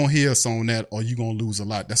 You going to hear us on that or you going to lose a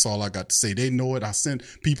lot. That's all I got to say. They know it.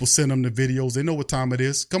 People send them the videos. They know what time it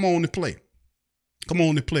is. Come on and play. Come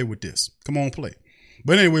on and play with this. Come on, play.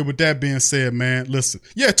 But anyway, with that being said, man, listen.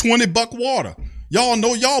 Yeah, $20 water. Y'all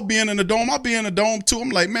know y'all being in the dome. I be in the dome too. I'm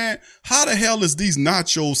like, man, how the hell is these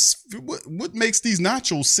nachos? What makes these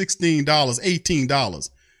nachos $16, $18?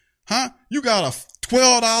 Huh? You got a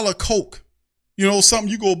 $12 Coke. You know, something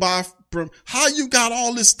you go buy from. How you got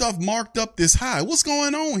all this stuff marked up this high? What's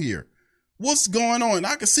going on here? What's going on?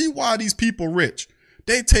 I can see why these people rich.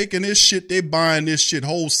 They taking this shit, they buying this shit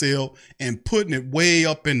wholesale and putting it way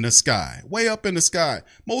up in the sky. Way up in the sky.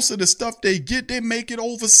 Most of the stuff they get, they make it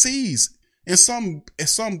overseas. In some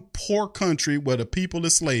poor country where the people are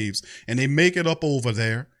slaves and they make it up over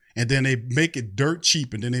there and then they make it dirt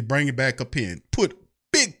cheap and then they bring it back up here and put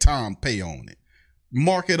big time pay on it.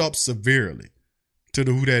 Mark it up severely to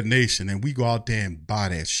the Who Dat Nation and we go out there and buy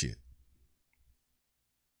that shit.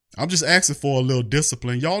 I'm just asking for a little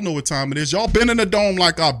discipline. Y'all know what time it is. Y'all been in the dome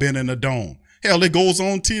like I've been in the dome. Hell, it goes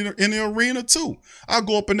on in the arena too. I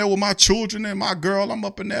go up in there with my children and my girl. I'm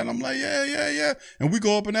up in there and I'm like, yeah. And we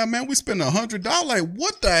go up in there, man, we spend $100. Like,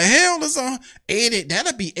 what the hell is $80?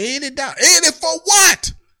 That'll be $80. $80 for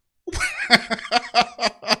what?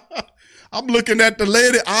 I'm looking at the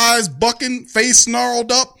lady, eyes bucking, face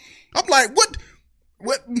snarled up. I'm like, what?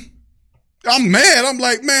 I'm mad. I'm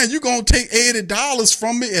like, man, you gonna take $80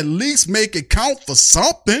 from me, at least make it count for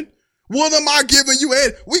something. What am I giving you?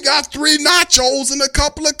 We got 3 nachos and a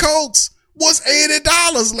couple of Cokes. What's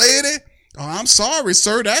 $80, lady? Oh, I'm sorry,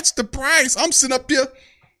 sir. That's the price. I'm sitting up here.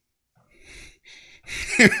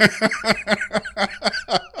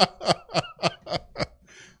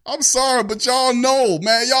 I'm sorry, but y'all know,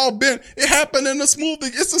 man, it happened in the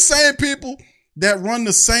smoothie. It's the same people that run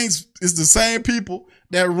the Saints. It's the same people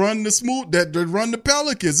that run that run the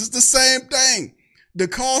Pelicans. It's the same thing. The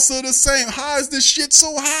costs are the same. How is this shit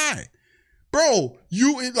so high? Bro,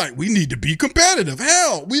 we need to be competitive.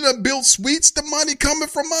 Hell, we done built suites. The money coming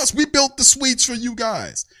from us. We built the suites for you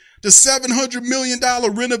guys. The $700 million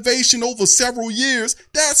renovation over several years,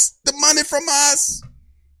 that's the money from us.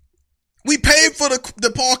 We paid for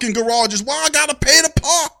the parking garages. Why I gotta pay to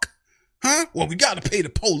park? Huh? Well, we gotta pay the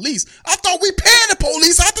police. I thought we paid the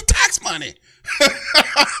police out the tax money. I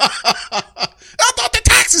thought the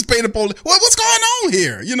taxes pay the police. Well, what's going on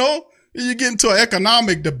here? You know, you get into an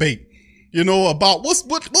economic debate, you know, about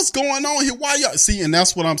what's going on here. Why y'all see? And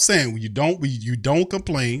that's what I'm saying. You don't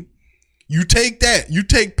complain. You take that. You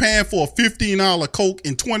take paying for a $15 Coke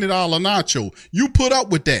and $20 nacho. You put up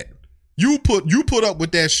with that. You put up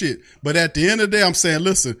with that shit. But at the end of the day, I'm saying,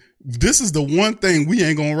 listen, this is the one thing we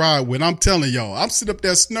ain't gonna ride with. I'm telling y'all. I'm sitting up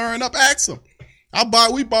there snurring up, ask them.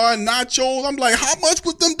 We buy nachos. I'm like, how much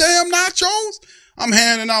was them damn nachos? I'm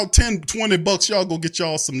handing out $10, $20. Y'all go get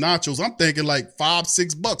y'all some nachos. I'm thinking like $5,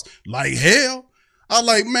 $6. Like hell. I'm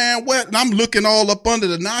like, man, what? And I'm looking all up under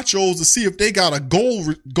the nachos to see if they got a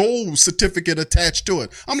gold certificate attached to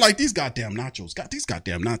it. I'm like, these goddamn nachos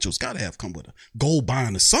gotta have come with a gold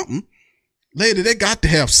bond or something. Lady, they got to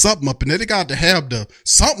have something up in there. They got to have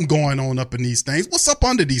something going on up in these things. What's up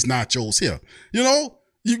under these nachos here? You know,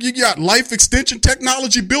 you got life extension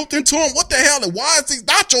technology built into them. What the hell? Why is these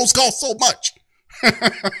nachos cost so much?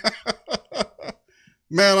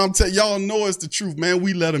 Man, I'm telling y'all know it's the truth, man.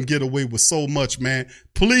 We let them get away with so much, man.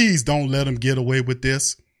 Please don't let them get away with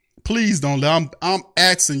this. Please don't let I'm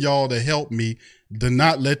asking y'all to help me to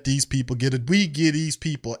not let these people get it. We give these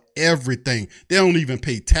people everything. They don't even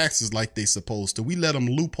pay taxes like they supposed to. We let them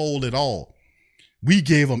loophole it all. We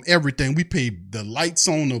gave them everything. We paid the lights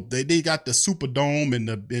on they got the Superdome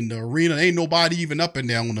in the arena. Ain't nobody even up in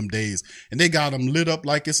there on them days. And they got them lit up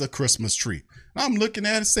like it's a Christmas tree. I'm looking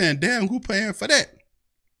at it saying, damn, who paying for that?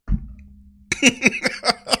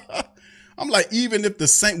 I'm like, even if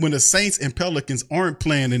when the Saints and Pelicans aren't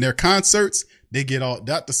playing in their concerts, they get all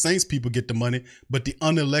that. The Saints people get the money, but the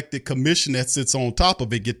unelected commission that sits on top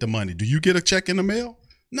of it get the money. Do you get a check in the mail?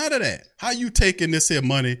 None of that. How you taking this here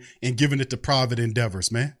money and giving it to private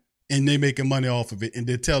endeavors, man? And they making money off of it, and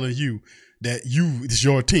they're telling you that it's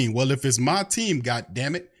your team. Well, if it's my team, God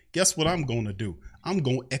damn it, guess what I'm gonna do? I'm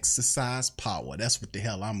gonna exercise power. That's what the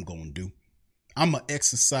hell I'm gonna do. I'm going to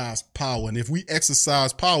exercise power. And if we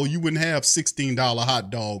exercise power, you wouldn't have $16 hot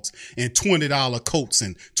dogs and $20 Cokes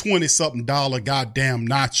and $20-something goddamn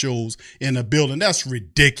nachos in a building. That's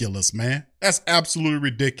ridiculous, man. That's absolutely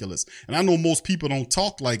ridiculous. And I know most people don't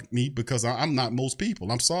talk like me because I'm not most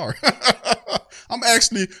people. I'm sorry. I'm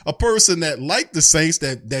actually a person that like the Saints,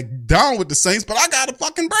 that down with the Saints, but I got a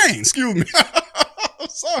fucking brain. Excuse me. I'm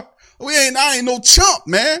sorry. I ain't no chump,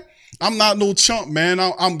 man. I'm not no chump, man.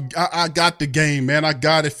 I got the game, man. I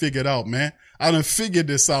got it figured out, man. I done figured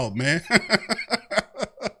this out, man.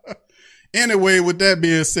 Anyway, with that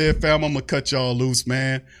being said, fam, I'm going to cut y'all loose,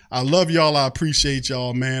 man. I love y'all. I appreciate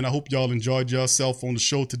y'all, man. I hope y'all enjoyed yourself on the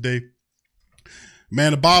show today.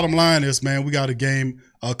 Man, the bottom line is, man, we got a game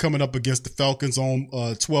coming up against the Falcons on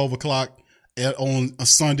 12 o'clock on a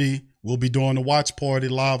Sunday. We'll be doing a watch party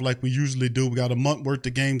live like we usually do. We got a month worth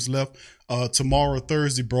of games left. Tomorrow,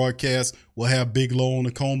 Thursday broadcast, we'll have Big Low on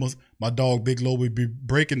the Comas. My dog Big Low will be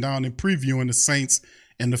breaking down and previewing the Saints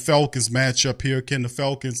and the Falcons matchup here. Can the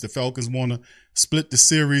Falcons want to split the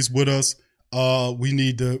series with us? We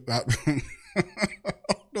need to, I don't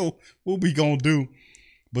know what we going to do,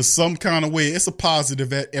 but some kind of way. It's a positive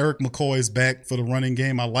that Eric McCoy is back for the running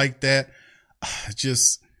game. I like that.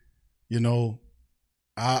 Just, you know,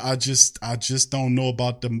 I just don't know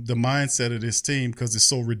about the mindset of this team because it's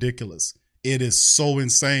so ridiculous. It is so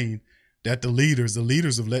insane that the leaders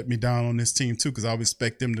have let me down on this team too, because I would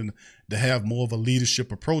expect them to have more of a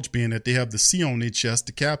leadership approach, being that they have the C on their chest,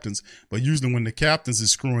 the captains. But usually when the captains is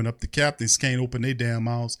screwing up, the captains can't open their damn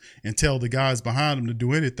mouths and tell the guys behind them to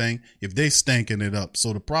do anything if they stinking it up.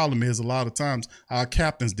 So the problem is a lot of times our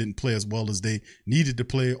captains didn't play as well as they needed to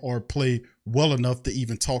play or play well enough to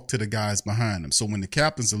even talk to the guys behind them. So when the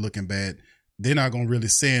captains are looking bad, they're not going to really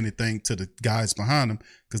say anything to the guys behind them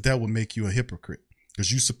because that would make you a hypocrite.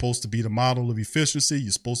 Because you're supposed to be the model of efficiency.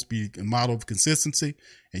 You're supposed to be a model of consistency,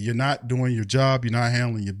 and you're not doing your job. You're not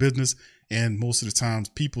handling your business. And most of the times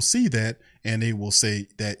people see that and they will say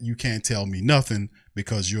that you can't tell me nothing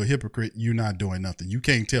because you're a hypocrite. You're not doing nothing. You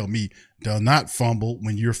can't tell me to not fumble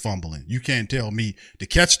when you're fumbling. You can't tell me to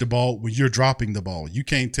catch the ball when you're dropping the ball. You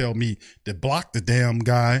can't tell me to block the damn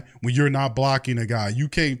guy when you're not blocking a guy. You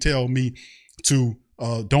can't tell me to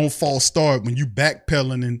don't false start when you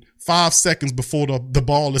backpedaling in 5 seconds before the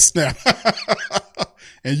ball is snapped.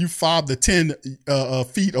 and you 5 to 10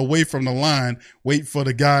 feet away from the line, wait for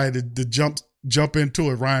the guy to jump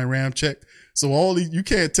into it, Ryan Ramczyk. So you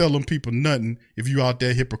can't tell them people nothing if you out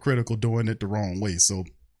there hypocritical doing it the wrong way. So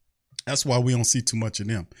that's why we don't see too much of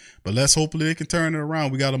them. But hopefully they can turn it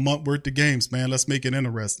around. We got a month worth of games, man. Let's make it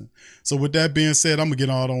interesting. So with that being said, I'm going to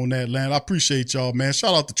get out on that, land. I appreciate y'all, man.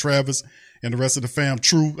 Shout out to Travis and the rest of the fam.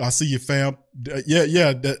 True, I see you, fam.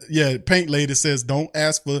 Paint Lady says don't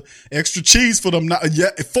ask for extra cheese for them.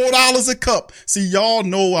 $4 a cup. See, y'all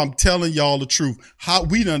know I'm telling y'all the truth.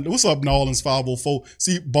 What's up, Nolans 504?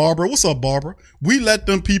 See, Barbara, what's up, Barbara? We let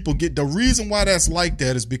them people get. The reason why that's like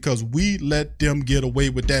that is because we let them get away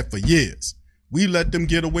with that for years. We let them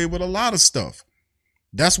get away with a lot of stuff.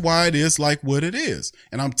 That's why it is like what it is.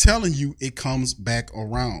 And I'm telling you, it comes back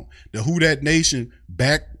around. The Who Dat Nation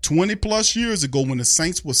back 20 plus years ago when the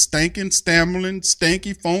Saints was stinking, stammering,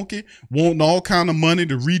 stanky, funky, wanting all kind of money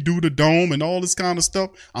to redo the dome and all this kind of stuff.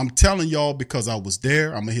 I'm telling y'all because I was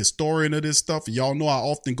there. I'm a historian of this stuff. And y'all know I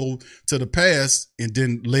often go to the past and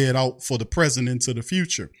then lay it out for the present into the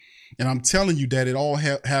future. And I'm telling you that it all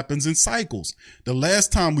happens in cycles. The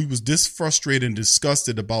last time we was this frustrated and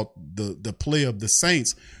disgusted about the play of the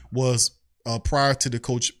Saints was prior to the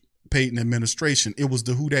Coach Payton administration. It was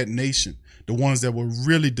the Who Dat Nation, the ones that were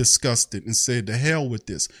really disgusted and said, the hell with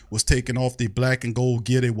this, was taking off the black and gold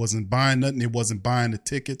gear. They wasn't buying nothing. They wasn't buying the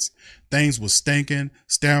tickets. Things was stinking,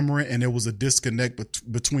 stammering, and there was a disconnect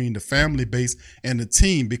between the family base and the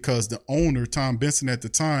team because the owner, Tom Benson at the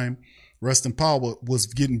time, rest in power, was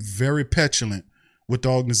getting very petulant with the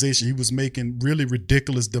organization. He was making really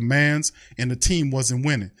ridiculous demands and the team wasn't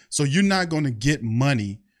winning. So you're not going to get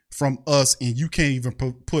money from us and you can't even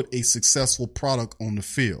put a successful product on the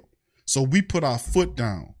field. So we put our foot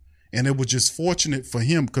down and it was just fortunate for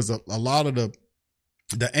him because a lot of the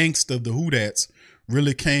angst of the Who Dats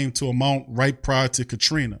really came to a mount right prior to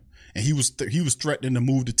Katrina. And he was threatening to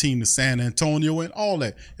move the team to San Antonio and all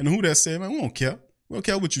that. And the Who Dats said, man, we don't care. We don't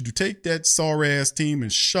care what you do. Take that sorry-ass team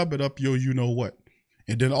and shove it up your you-know-what.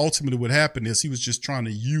 And then ultimately what happened is he was just trying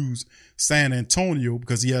to use San Antonio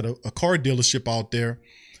because he had a car dealership out there.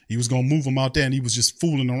 He was going to move them out there, and he was just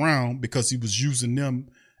fooling around because he was using them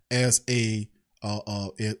as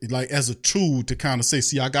as a tool to kind of say,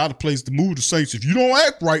 see, I got a place to move the Saints. If you don't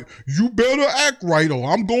act right, you better act right or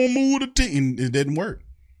I'm going to move the team. And it didn't work.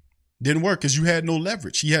 Didn't work because you had no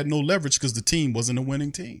leverage. He had no leverage because the team wasn't a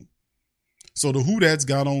winning team. So the Who Dats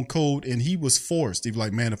got on code and he was forced. He was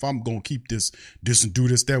like, man, if I'm going to keep this and do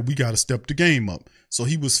this, that, we got to step the game up. So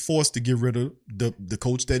he was forced to get rid of the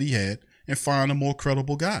coach that he had and find a more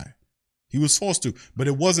credible guy. He was forced to, but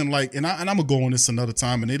it wasn't like, and I'm going to go on this another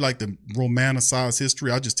time, and they like to romanticize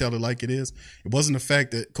history. I just tell it like it is. It wasn't the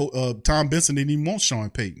fact that Tom Benson didn't even want Sean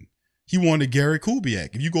Payton. He wanted Gary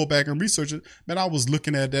Kubiak. If you go back and research it, man, I was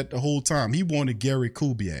looking at that the whole time. He wanted Gary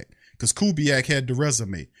Kubiak because Kubiak had the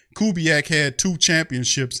resume. Kubiak had 2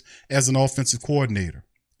 championships as an offensive coordinator.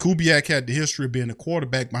 Kubiak had the history of being a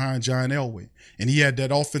quarterback behind John Elway, and he had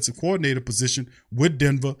that offensive coordinator position with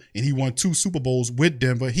Denver, and he won 2 Super Bowls with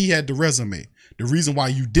Denver. He had the resume. The reason why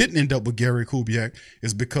you didn't end up with Gary Kubiak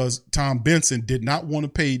is because Tom Benson did not want to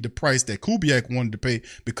pay the price that Kubiak wanted to pay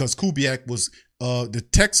because Kubiak was the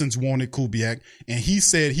Texans wanted Kubiak, and he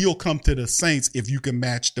said he'll come to the Saints if you can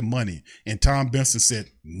match the money. And Tom Benson said,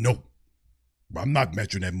 no, I'm not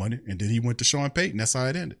matching that money. And then he went to Sean Payton. That's how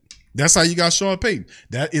it ended. That's how you got Sean Payton.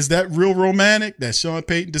 Is that real romantic that Sean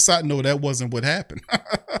Payton decided? No, that wasn't what happened.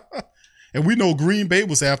 And we know Green Bay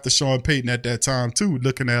was after Sean Payton at that time too,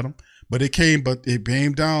 looking at him. But it came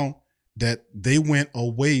down that they went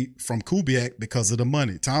away from Kubiak because of the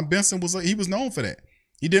money. Tom Benson was known for that.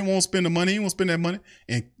 He didn't want to spend the money. He didn't want to spend that money.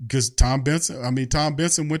 And because Tom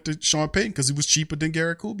Benson went to Sean Payton because he was cheaper than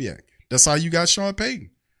Gary Kubiak. That's how you got Sean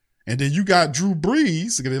Payton. And then you got Drew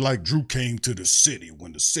Brees. They're like, Drew came to the city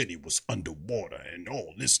when the city was underwater and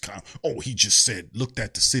all this kind. He just looked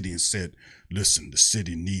at the city and said, listen, the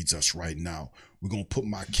city needs us right now. We're going to put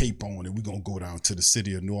my cape on and we're going to go down to the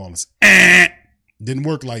city of New Orleans. Didn't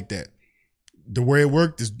work like that. The way it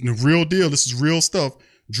worked is the real deal. This is real stuff.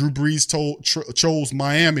 Drew Brees chose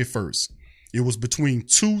Miami first. It was between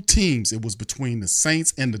 2 teams. It was between the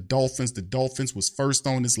Saints and the Dolphins. The Dolphins was first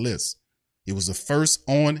on his list. It was the first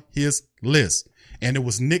on his list. And it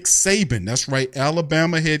was Nick Saban. That's right.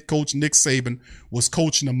 Alabama head coach Nick Saban was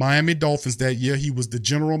coaching the Miami Dolphins that year. He was the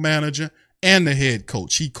general manager and the head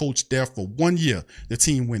coach. He coached there for 1 year. The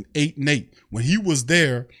team went 8-8. When he was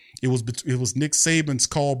there, it was Nick Saban's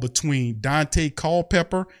call between Dante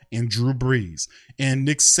Culpepper and Drew Brees. And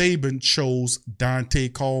Nick Saban chose Dante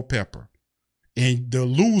Culpepper. And the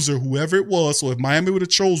loser, whoever it was, so if Miami would have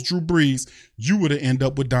chose Drew Brees, you would have ended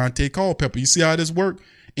up with Dante Culpepper. You see how this worked?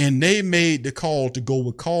 And they made the call to go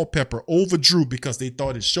with Culpepper over Drew because they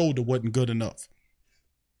thought his shoulder wasn't good enough.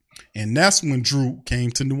 And that's when Drew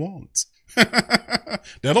came to New Orleans. That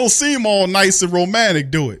don't seem all nice and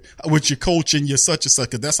romantic, do it? With your coach and your such and such,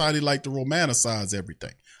 because that's how they like to romanticize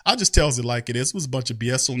everything. I just tells it like it is. It was a bunch of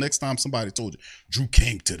BS. So next time somebody told you, Drew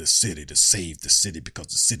came to the city to save the city because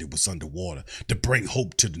the city was underwater, to bring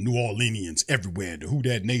hope to the New Orleanians everywhere, to who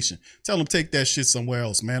that nation. Tell them take that shit somewhere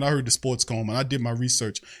else, man. I heard the sports coma and I did my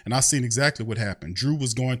research and I seen exactly what happened. Drew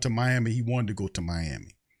was going to Miami. He wanted to go to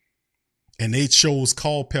Miami. And they chose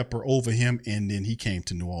Culpepper over him, and then he came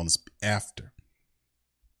to New Orleans after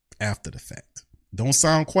the fact. Don't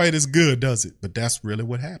sound quite as good, does it? But that's really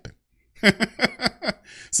what happened.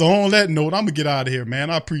 So on that note, I'm going to get out of here, man.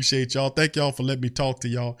 I appreciate y'all. Thank y'all for letting me talk to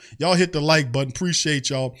y'all. Y'all hit the like button. Appreciate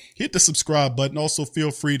y'all. Hit the subscribe button. Also,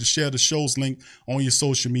 feel free to share the show's link on your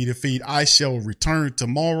social media feed. I shall return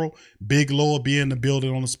tomorrow. Big Loa be in the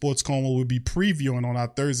building on the Sports Coma. We'll be previewing on our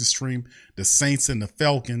Thursday stream the Saints and the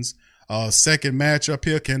Falcons. Second matchup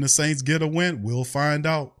here. Can the Saints get a win? We'll find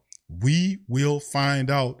out. We will find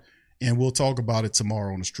out, and we'll talk about it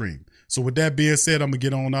tomorrow on the stream. So with that being said, I'm going to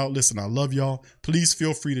get on out. Listen, I love y'all. Please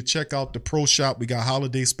feel free to check out the Pro Shop. We got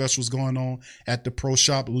holiday specials going on at the Pro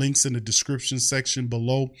Shop. Links in the description section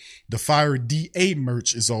below. The Fire DA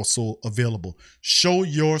merch is also available. Show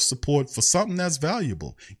your support for something that's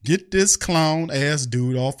valuable. Get this clown ass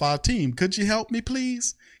dude off our team. Could you help me,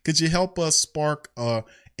 please? Could you help us spark a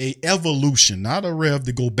evolution, not a rev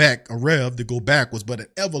to go back, a rev to go backwards, but an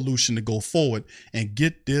evolution to go forward and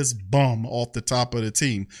get this bum off the top of the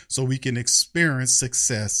team so we can experience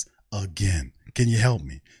success again. Can you help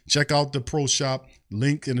me? Check out the Pro Shop,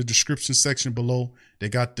 link in the description section below. They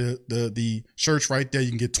got the shirts right there. You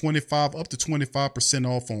can get up to 25%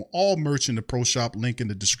 off on all merch in the Pro Shop, link in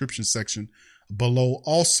the description section below.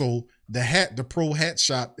 Also, the Pro Hat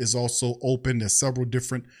Shop is also open. There's several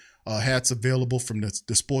different hats available from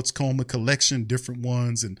the Sports Coma collection, different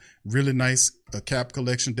ones, and really nice cap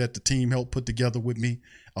collection that the team helped put together with me.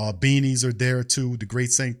 Beanies are there too. The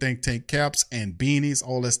Great Saint Think Tank caps and beanies,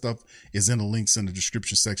 all that stuff is in the links in the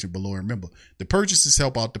description section below. And remember, the purchases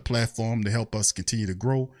help out the platform to help us continue to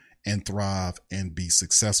grow and thrive and be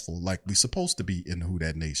successful like we're supposed to be in the Who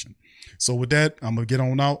Dat Nation. So with that, I'm going to get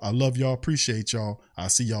on out. I love y'all. Appreciate y'all. I'll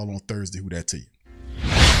see y'all on Thursday. Who Dat to you.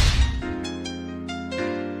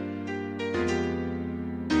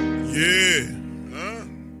 Yeah,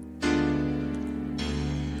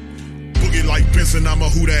 Boogie like Benson, I'm a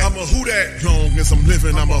who that. I'm a who that. Long as I'm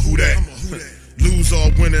living, I'm a who that. Lose or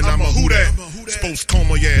winning, I'm a who that. Sports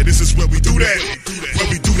Coma, yeah, this is where we do that. Where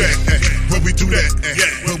we do that, where we do that,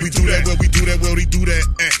 where we do that, where we do that, where we do that.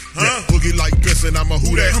 Boogie like Benson, I'm a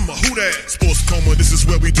who that. I'm a who that. Sports Coma, this is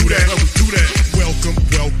where we do that. Where we do that. Welcome,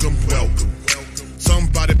 welcome, welcome.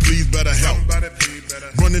 Somebody please better help.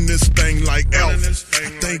 Running this thing like elf. I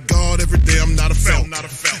thank God every day I'm not a felt.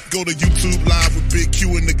 Go to YouTube Live with Big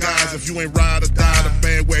Q and the guys. If you ain't ride or die, the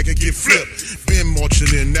bandwagon get flipped. Been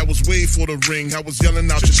marching in, that was way for the ring. I was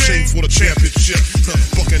yelling out your shame for the championship.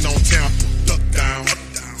 Bucking on town, duck down.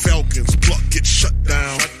 Falcons, pluck, get shut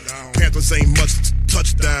down. Panthers ain't much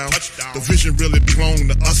touchdown. The vision really belong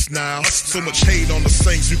to us now. So much hate on the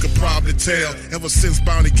Saints, you could probably tell. Ever since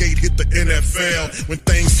Bounty Gate hit the NFL, when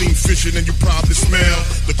things seem fishy, then you probably smell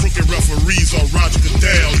the crooked referees or Roger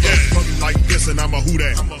Goodell. Running like this, and I'm a who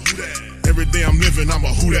that. Every day I'm living, I'm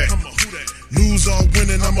a who that. Lose or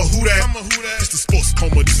winning, I'm a who that. It's the Sports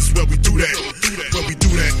Coma, this is where we do that. Where we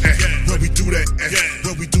do that, where we do that,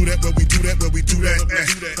 where we do that, where we do that, where we do that.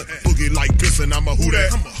 Boogie like this, and I'm a who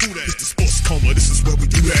that. It's the Sports Coma, this is where we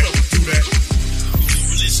do that.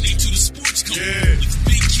 You're listening to the Sports Coma with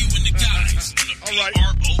Big Q and the guys on the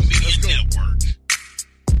PRO Media Network.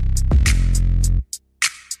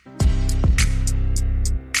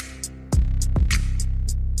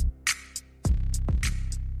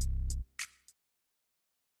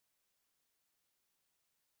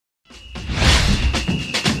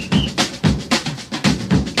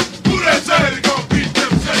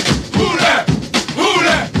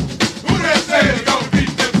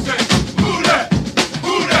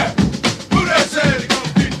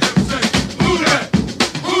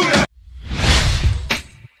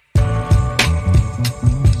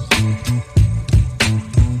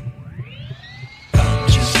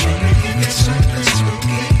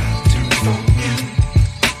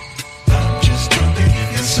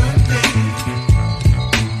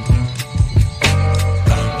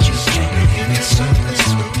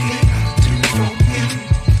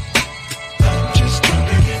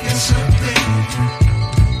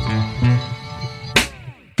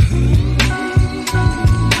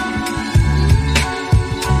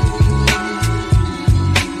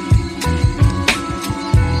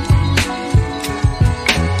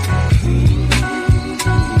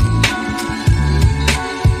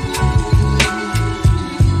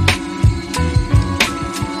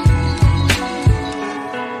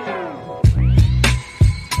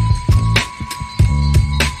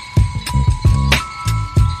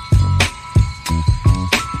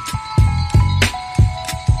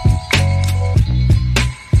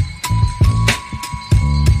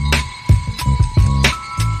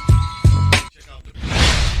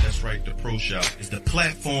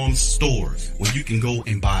 stores where you can go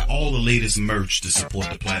and buy all the latest merch to support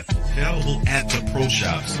the platform. Available at the pro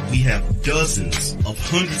shops, we have dozens of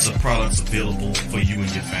hundreds of products available for you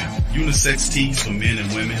and your family. Unisex tees for men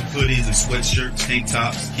and women, hoodies and sweatshirts, tank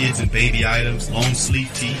tops, kids and baby items, long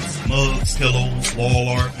sleeve tees, mugs, pillows, wall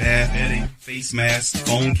art, bath bedding, face masks,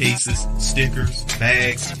 phone cases, stickers,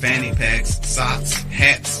 bags, fanny packs, socks,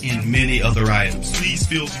 hats, and many other items. Please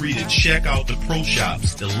feel free to check out the pro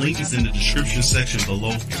shops. The link is in the description section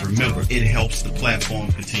below. And remember, it helps the platform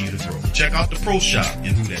continue to grow. Check out the pro shop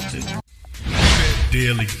and Who That Too.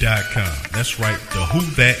 WhoThatDaily.com. That's right, the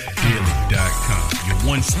WhoThatDaily.com. Your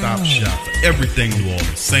one-stop shop for everything New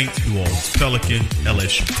Orleans Saints, New Orleans Pelicans,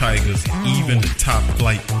 LSU Tigers, and even the top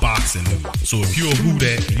flight boxing news. So if you're a Who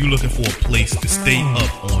That and you're looking for a place to stay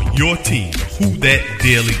up on your team,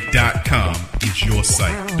 WhoThatDaily.com is your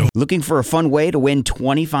site. Looking for a fun way to win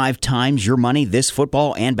 25 times your money this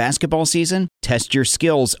football and basketball season? Test your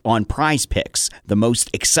skills on Prize Picks, the most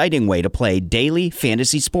exciting way to play daily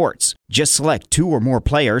fantasy sports. Just select 2 or more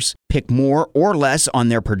players, pick more or less on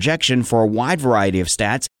their projection for a wide variety of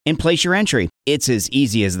stats, and place your entry. It's as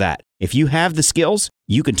easy as that. If you have the skills,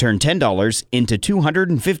 you can turn $10 into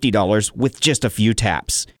 $250 with just a few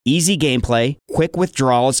taps. Easy gameplay, quick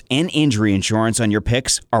withdrawals, and injury insurance on your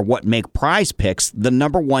picks are what make Prize Picks the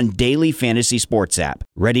 #1 daily fantasy sports app.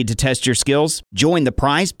 Ready to test your skills? Join the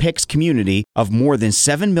Prize Picks community of more than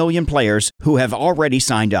 7 million players who have already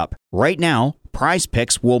signed up. Right now, Prize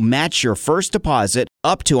Picks will match your first deposit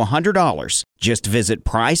up to $100. Just visit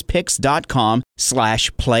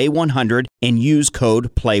prizepicks.com/play100 and use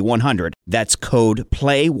code PLAY100. That's code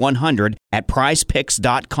PLAY100 at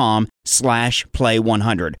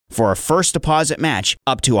prizepicks.com/play100 for a first deposit match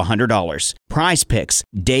up to $100. Prize Picks,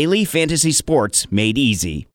 daily fantasy sports made easy.